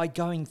by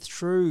going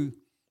through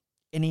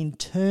an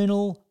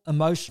internal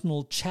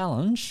emotional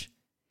challenge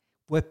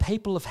where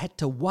people have had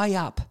to weigh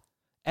up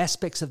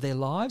aspects of their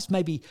lives,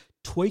 maybe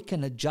tweak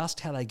and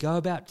adjust how they go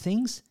about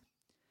things.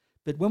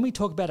 But when we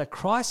talk about a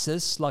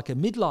crisis, like a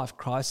midlife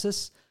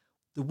crisis,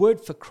 the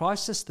word for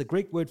crisis, the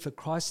Greek word for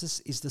crisis,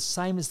 is the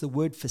same as the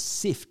word for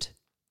sift.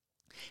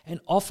 And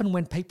often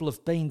when people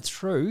have been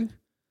through,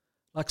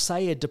 like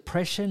say a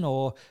depression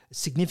or a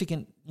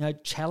significant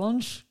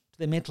challenge to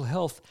their mental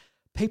health,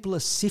 people are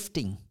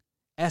sifting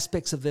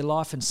aspects of their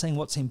life and seeing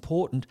what's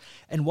important.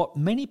 And what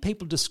many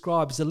people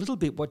describe is a little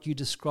bit what you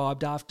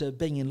described after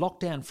being in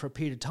lockdown for a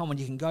period of time when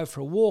you can go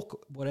for a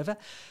walk, whatever.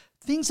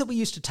 Things that we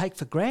used to take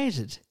for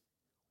granted,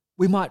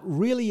 we might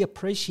really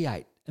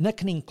appreciate. And that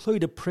can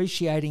include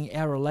appreciating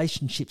our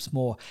relationships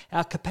more,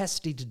 our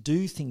capacity to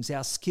do things,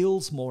 our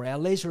skills more, our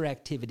leisure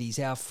activities,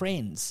 our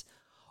friends.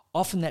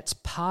 Often that's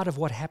part of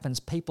what happens.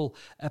 People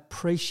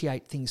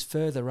appreciate things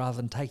further rather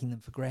than taking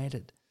them for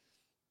granted.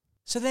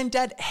 So then,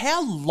 Dad,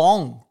 how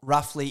long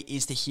roughly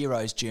is the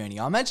hero's journey?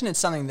 I imagine it's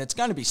something that's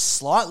going to be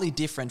slightly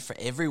different for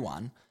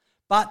everyone,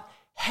 but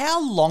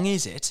how long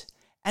is it?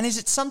 And is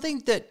it something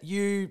that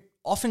you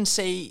often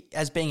see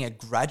as being a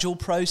gradual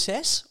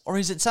process, or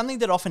is it something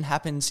that often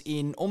happens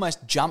in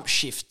almost jump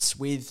shifts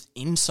with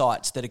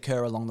insights that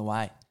occur along the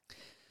way?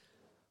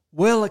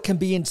 Well, it can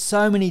be in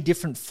so many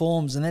different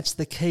forms, and that's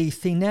the key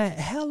thing. Now,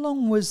 how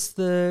long was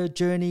the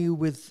journey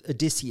with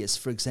Odysseus,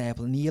 for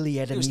example, in the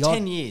Iliad? It was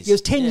 10 years. It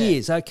was 10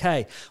 years,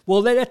 okay.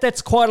 Well,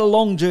 that's quite a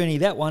long journey,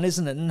 that one,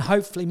 isn't it? And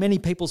hopefully many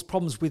people's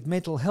problems with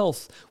mental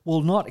health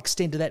will not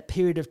extend to that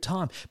period of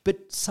time.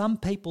 But some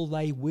people,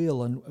 they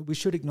will, and we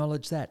should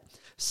acknowledge that.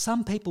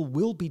 Some people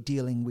will be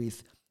dealing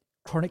with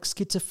chronic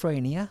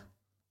schizophrenia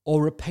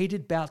or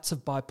repeated bouts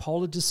of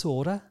bipolar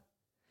disorder.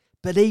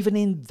 But even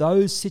in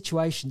those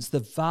situations, the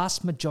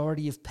vast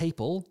majority of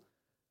people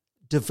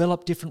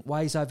develop different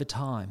ways over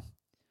time.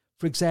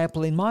 For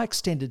example, in my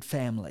extended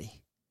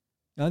family,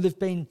 there've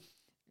been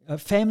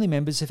family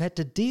members who've had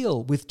to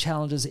deal with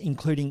challenges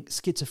including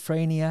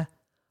schizophrenia,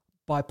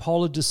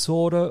 bipolar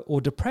disorder or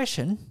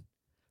depression.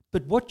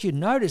 But what you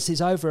notice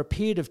is over a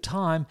period of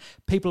time,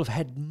 people have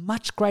had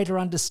much greater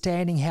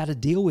understanding how to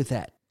deal with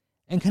that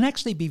and can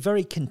actually be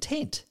very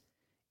content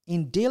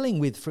in dealing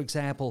with, for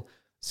example,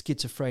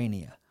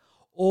 schizophrenia,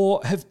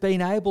 or have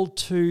been able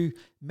to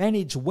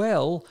manage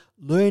well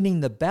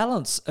learning the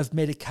balance of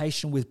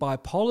medication with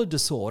bipolar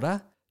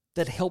disorder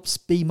that helps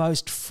be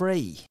most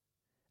free.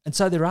 And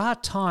so there are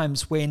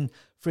times when,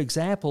 for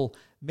example,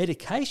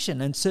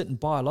 medication and certain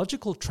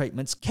biological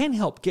treatments can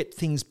help get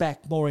things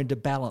back more into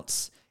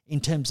balance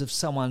in terms of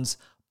someone's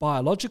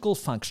biological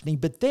functioning,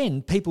 but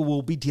then people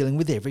will be dealing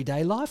with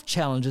everyday life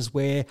challenges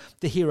where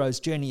the hero's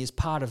journey is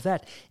part of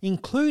that,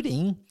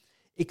 including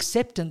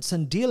acceptance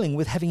and dealing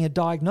with having a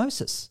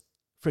diagnosis,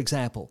 for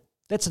example.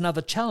 That's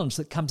another challenge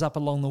that comes up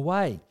along the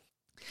way.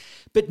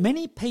 But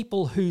many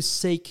people who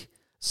seek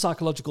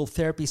psychological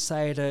therapy,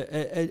 say at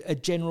a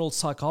general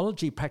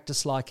psychology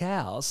practice like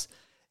ours,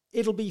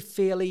 it'll be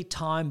fairly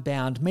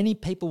time-bound. Many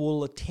people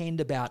will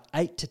attend about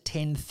 8 to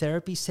 10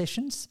 therapy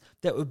sessions.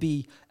 That would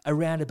be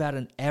around about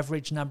an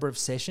average number of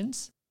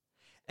sessions.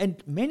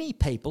 And many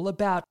people,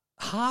 about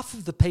half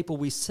of the people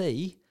we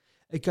see,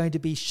 are going to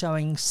be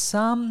showing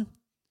some,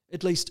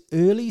 at least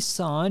early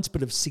signs,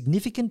 but of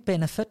significant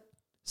benefit,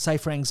 say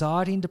for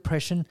anxiety and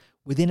depression,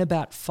 within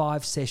about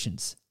 5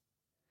 sessions.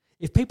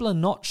 If people are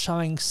not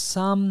showing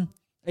some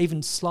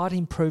even slight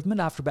improvement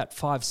after about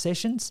 5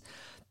 sessions,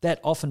 that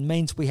often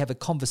means we have a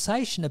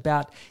conversation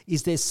about,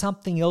 is there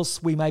something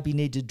else we maybe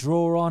need to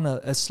draw on,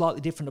 a slightly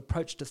different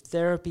approach to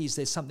therapy? Is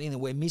there something that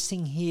we're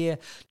missing here?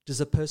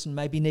 Does a person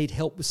maybe need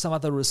help with some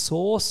other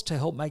resource to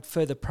help make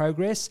further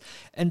progress?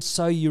 And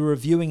so you're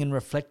reviewing and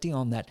reflecting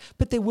on that.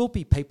 But there will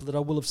be people that I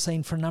will have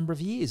seen for a number of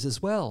years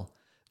as well,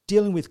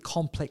 dealing with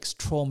complex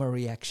trauma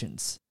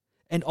reactions.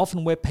 And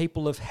often where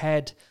people have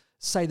had,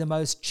 say, the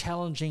most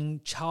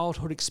challenging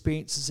childhood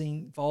experiences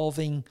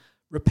involving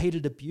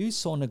repeated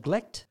abuse or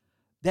neglect,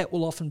 that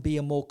will often be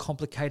a more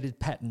complicated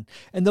pattern.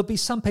 And there'll be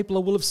some people I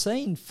will have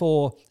seen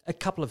for a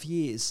couple of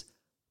years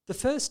the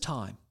first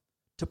time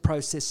to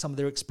process some of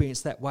their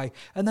experience that way.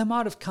 And they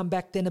might have come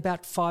back then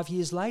about 5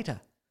 years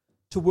later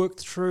to work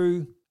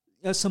through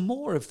some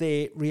more of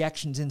their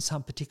reactions in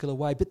some particular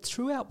way. But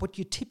throughout, what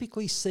you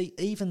typically see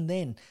even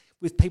then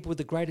with people with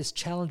the greatest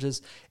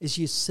challenges is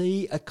you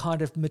see a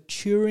kind of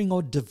maturing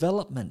or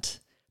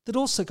development that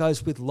also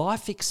goes with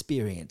life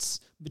experience,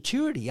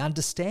 maturity,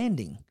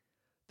 understanding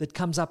that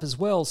comes up as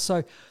well.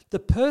 So the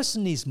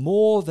person is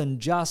more than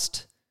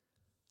just,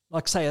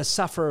 like say, a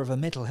sufferer of a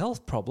mental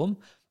health problem.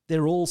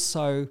 They're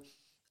also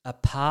a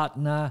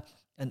partner,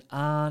 an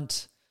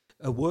aunt,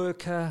 a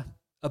worker,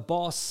 a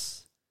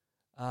boss,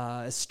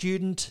 a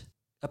student,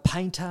 a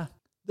painter.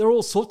 There are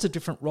all sorts of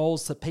different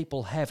roles that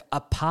people have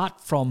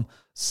apart from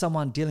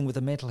someone dealing with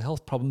a mental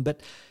health problem. But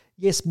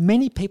yes,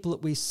 many people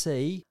that we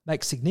see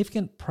make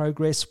significant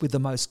progress with the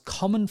most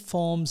common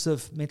forms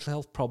of mental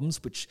health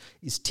problems, which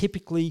is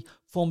typically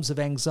forms of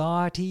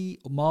anxiety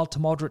or mild to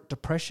moderate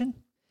depression.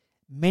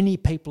 Many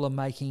people are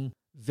making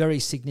very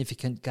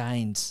significant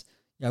gains,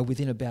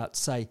 within about,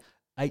 say,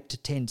 8 to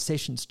 10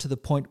 sessions, to the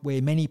point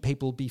where many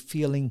people will be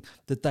feeling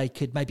that they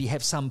could maybe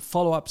have some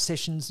follow-up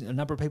sessions. A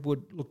number of people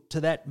would look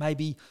to that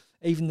maybe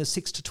even the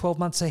 6 to 12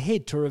 months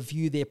ahead to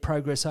review their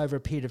progress over a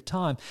period of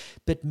time.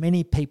 But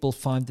many people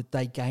find that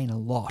they gain a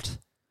lot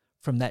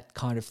from that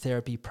kind of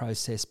therapy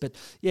process. But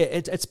yeah,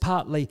 it's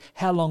partly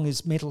how long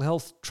is mental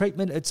health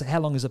treatment, it's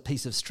how long is a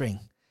piece of string.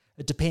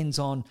 It depends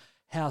on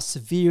how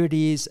severe it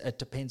is, it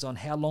depends on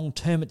how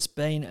long-term it's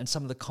been and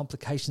some of the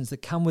complications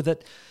that come with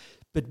it.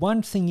 But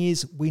one thing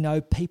is, we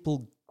know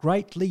people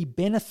greatly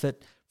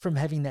benefit from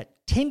having that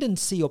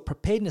tendency or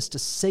preparedness to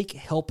seek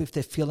help if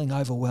they're feeling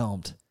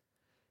overwhelmed.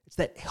 It's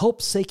that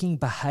help-seeking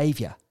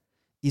behaviour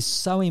is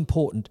so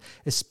important,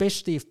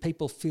 especially if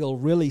people feel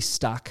really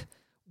stuck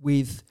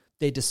with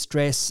their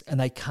distress and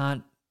they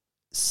can't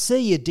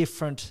see a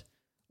different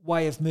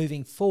way of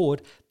moving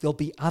forward. There'll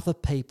be other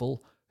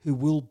people who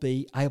will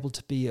be able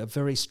to be a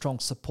very strong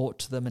support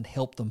to them and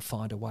help them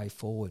find a way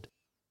forward.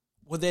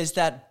 Well, there's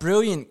that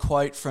brilliant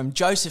quote from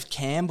Joseph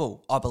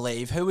Campbell, I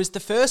believe, who was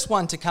the first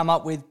one to come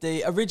up with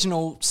the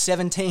original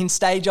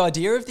 17-stage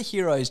idea of the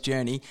hero's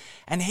journey.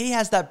 And he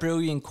has that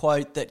brilliant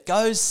quote that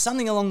goes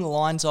something along the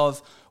lines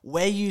of,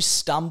 "Where you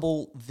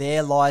stumble,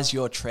 there lies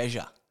your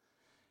treasure."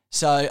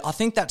 So I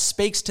think that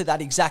speaks to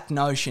that exact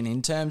notion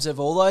in terms of,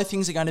 although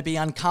things are going to be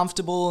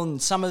uncomfortable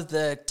and some of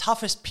the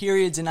toughest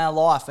periods in our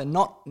life are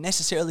not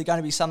necessarily going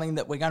to be something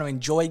that we're going to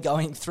enjoy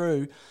going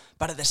through,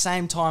 but at the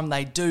same time,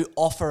 they do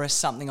offer us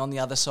something on the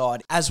other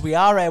side as we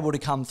are able to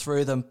come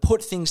through them,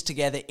 put things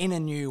together in a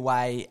new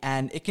way,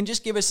 and it can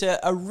just give us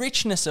a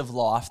richness of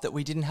life that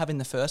we didn't have in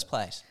the first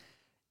place.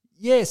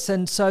 Yes,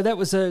 and so that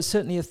was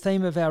certainly a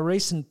theme of our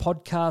recent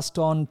podcast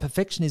on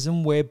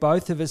perfectionism, where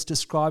both of us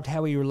described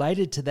how we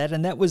related to that,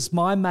 and that was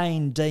my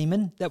main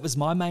demon, that was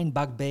my main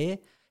bugbear,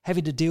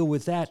 having to deal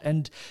with that.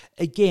 And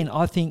again,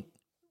 I think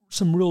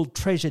some real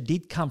treasure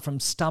did come from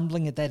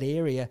stumbling at that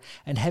area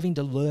and having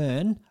to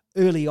learn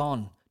early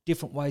on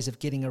different ways of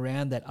getting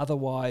around that.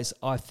 Otherwise,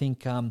 I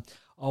think I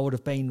would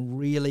have been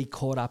really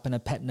caught up in a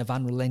pattern of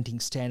unrelenting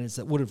standards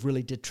that would have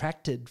really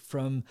detracted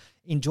from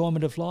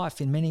enjoyment of life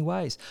in many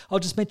ways. I'll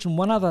just mention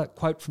one other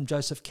quote from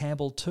Joseph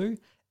Campbell too.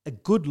 A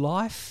good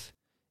life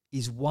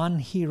is one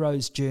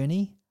hero's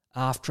journey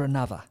after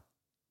another.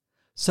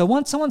 So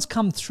once someone's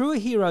come through a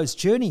hero's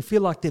journey,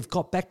 feel like they've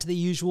got back to their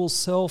usual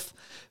self,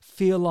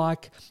 feel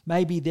like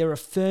maybe they're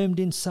affirmed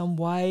in some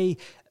way,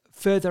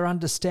 further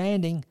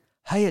understanding,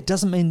 hey, it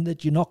doesn't mean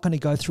that you're not going to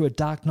go through a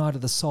dark night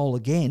of the soul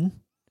again.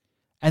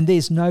 And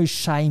there's no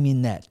shame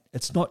in that.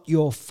 It's not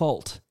your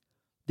fault.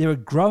 There are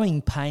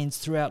growing pains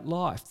throughout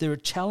life. There are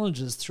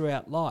challenges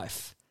throughout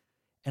life.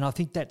 And I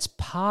think that's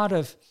part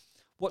of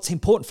what's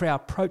important for our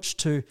approach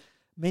to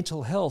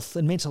mental health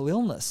and mental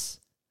illness.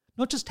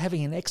 Not just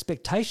having an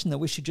expectation that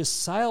we should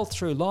just sail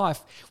through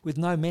life with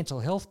no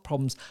mental health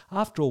problems.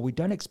 After all, we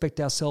don't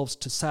expect ourselves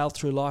to sail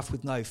through life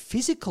with no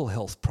physical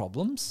health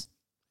problems.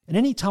 And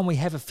any time we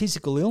have a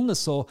physical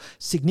illness or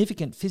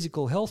significant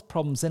physical health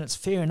problems, then it's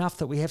fair enough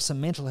that we have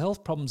some mental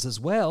health problems as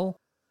well.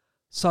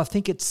 So I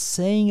think it's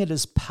seeing it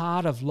as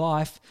part of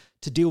life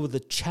to deal with the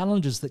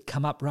challenges that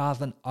come up rather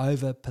than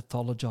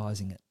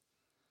over-pathologizing it.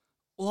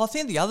 Well, I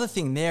think the other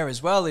thing there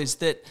as well is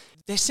that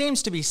there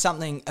seems to be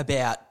something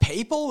about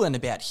people and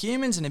about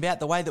humans and about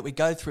the way that we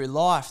go through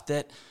life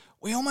that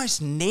we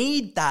almost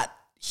need that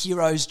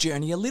hero's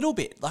journey a little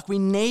bit. Like we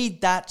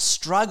need that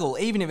struggle,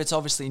 even if it's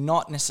obviously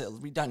not necessarily,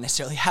 we don't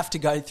necessarily have to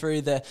go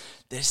through there's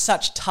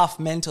such tough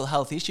mental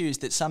health issues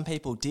that some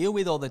people deal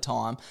with all the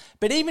time.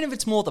 But even if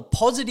it's more the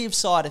positive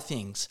side of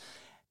things,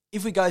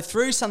 if we go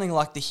through something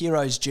like the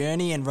hero's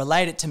journey and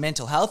relate it to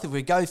mental health, if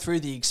we go through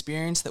the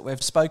experience that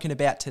we've spoken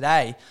about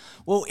today,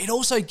 well, it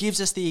also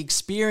gives us the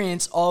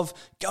experience of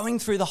going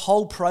through the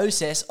whole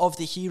process of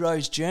the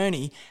hero's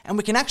journey, and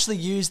we can actually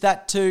use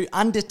that to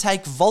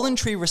undertake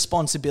voluntary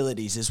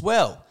responsibilities as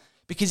well.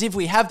 Because if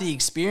we have the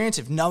experience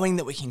of knowing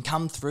that we can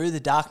come through the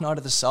dark night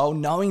of the soul,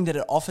 knowing that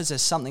it offers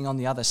us something on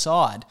the other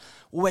side,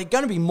 well, we're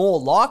going to be more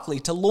likely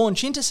to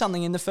launch into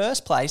something in the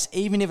first place,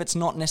 even if it's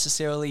not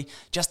necessarily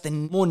just the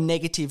more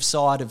negative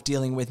side of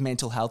dealing with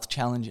mental health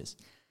challenges.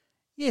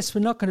 Yes,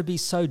 we're not going to be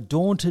so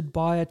daunted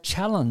by a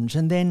challenge.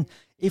 And then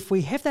if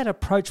we have that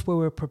approach where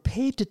we're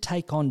prepared to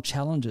take on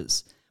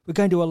challenges, we're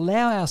going to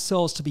allow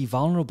ourselves to be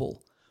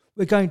vulnerable.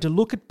 We're going to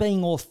look at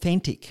being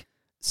authentic,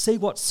 see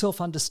what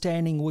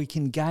self-understanding we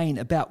can gain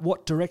about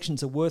what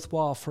directions are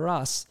worthwhile for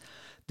us,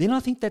 then I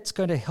think that's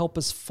going to help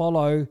us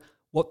follow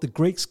what the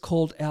Greeks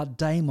called our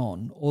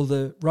daemon, or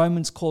the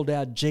Romans called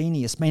our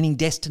genius, meaning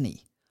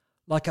destiny,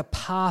 like a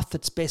path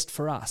that's best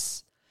for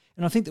us.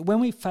 And I think that when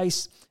we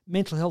face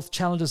mental health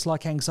challenges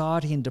like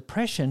anxiety and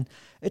depression,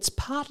 it's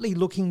partly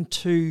looking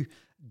to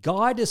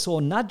guide us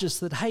or nudge us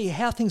that, hey,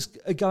 how things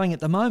are going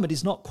at the moment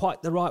is not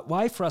quite the right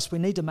way for us. We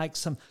need to make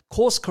some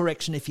course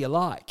correction, if you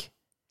like.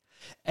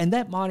 And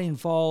that might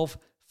involve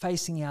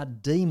facing our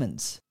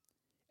demons.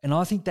 And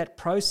I think of that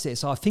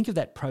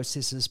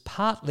process as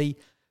partly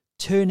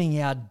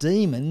turning our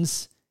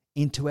demons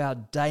into our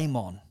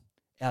daemon,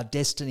 our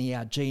destiny,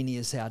 our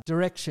genius, our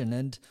direction.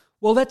 And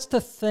well, that's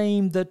the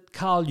theme that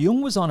Carl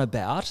Jung was on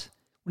about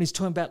when he's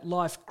talking about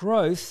life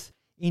growth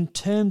in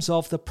terms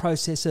of the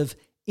process of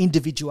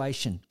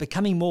individuation,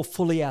 becoming more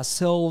fully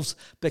ourselves,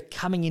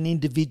 becoming an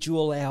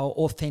individual, our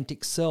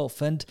authentic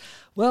self. And,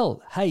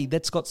 well, hey,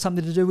 that's got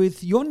something to do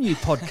with your new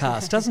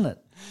podcast, doesn't it?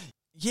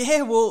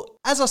 Yeah, well,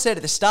 as I said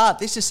at the start,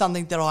 this is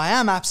something that I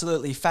am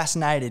absolutely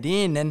fascinated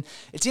in. And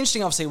it's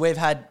interesting, obviously, we've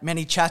had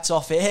many chats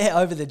off air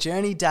over the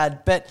journey,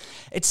 Dad, but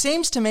it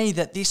seems to me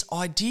that this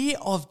idea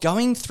of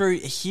going through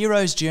a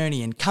hero's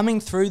journey and coming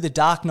through the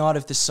dark night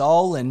of the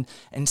soul and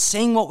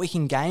seeing what we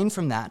can gain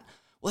from that,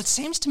 well, it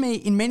seems to me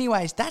in many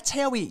ways that's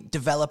how we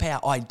develop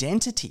our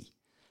identity.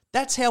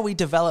 That's how we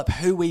develop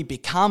who we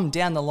become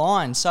down the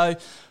line. So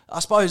I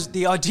suppose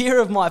the idea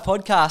of my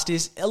podcast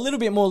is a little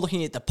bit more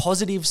looking at the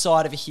positive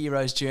side of a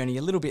hero's journey,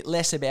 a little bit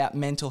less about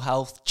mental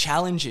health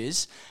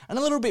challenges, and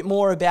a little bit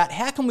more about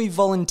how can we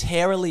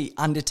voluntarily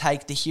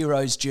undertake the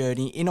hero's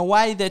journey in a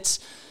way that's,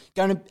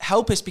 going to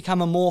help us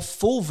become a more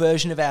full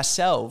version of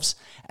ourselves?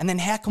 And then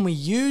how can we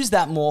use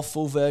that more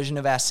full version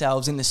of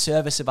ourselves in the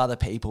service of other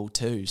people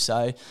too?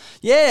 So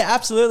yeah,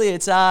 absolutely.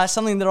 It's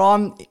something that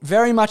I'm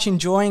very much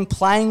enjoying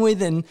playing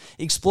with and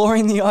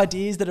exploring the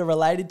ideas that are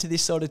related to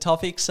this sort of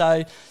topic.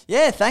 So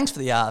yeah, thanks for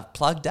the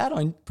plug, Dad.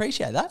 I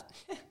appreciate that.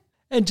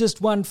 And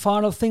just one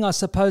final thing, I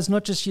suppose,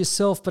 not just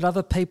yourself, but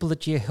other people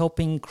that you're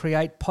helping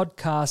create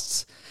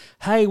podcasts.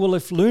 Hey, well,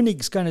 if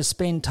Lunig's going to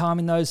spend time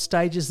in those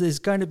stages, there's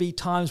going to be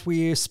times where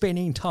you're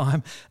spending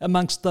time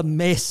amongst the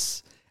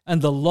mess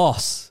and the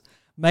loss,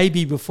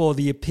 maybe before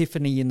the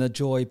epiphany and the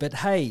joy. But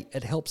hey,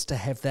 it helps to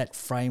have that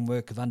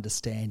framework of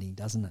understanding,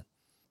 doesn't it?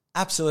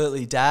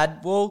 Absolutely,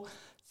 Dad. Well,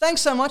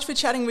 thanks so much for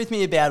chatting with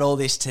me about all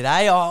this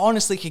today. I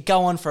honestly could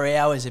go on for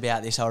hours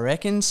about this, I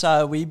reckon.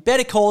 So we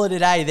better call it a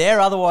day there.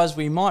 Otherwise,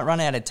 we might run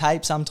out of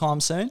tape sometime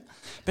soon.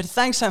 But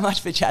thanks so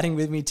much for chatting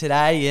with me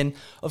today. And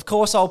of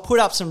course, I'll put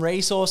up some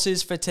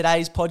resources for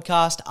today's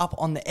podcast up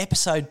on the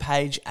episode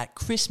page at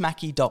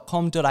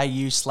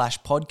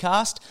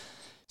chrismackey.com.au/podcast.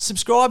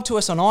 Subscribe to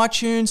us on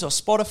iTunes or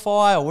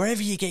Spotify or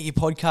wherever you get your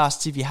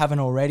podcasts if you haven't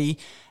already.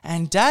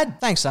 And Dad,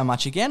 thanks so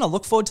much again. I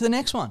look forward to the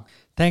next one.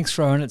 Thanks,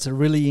 Rowan. It's a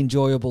really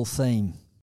enjoyable theme.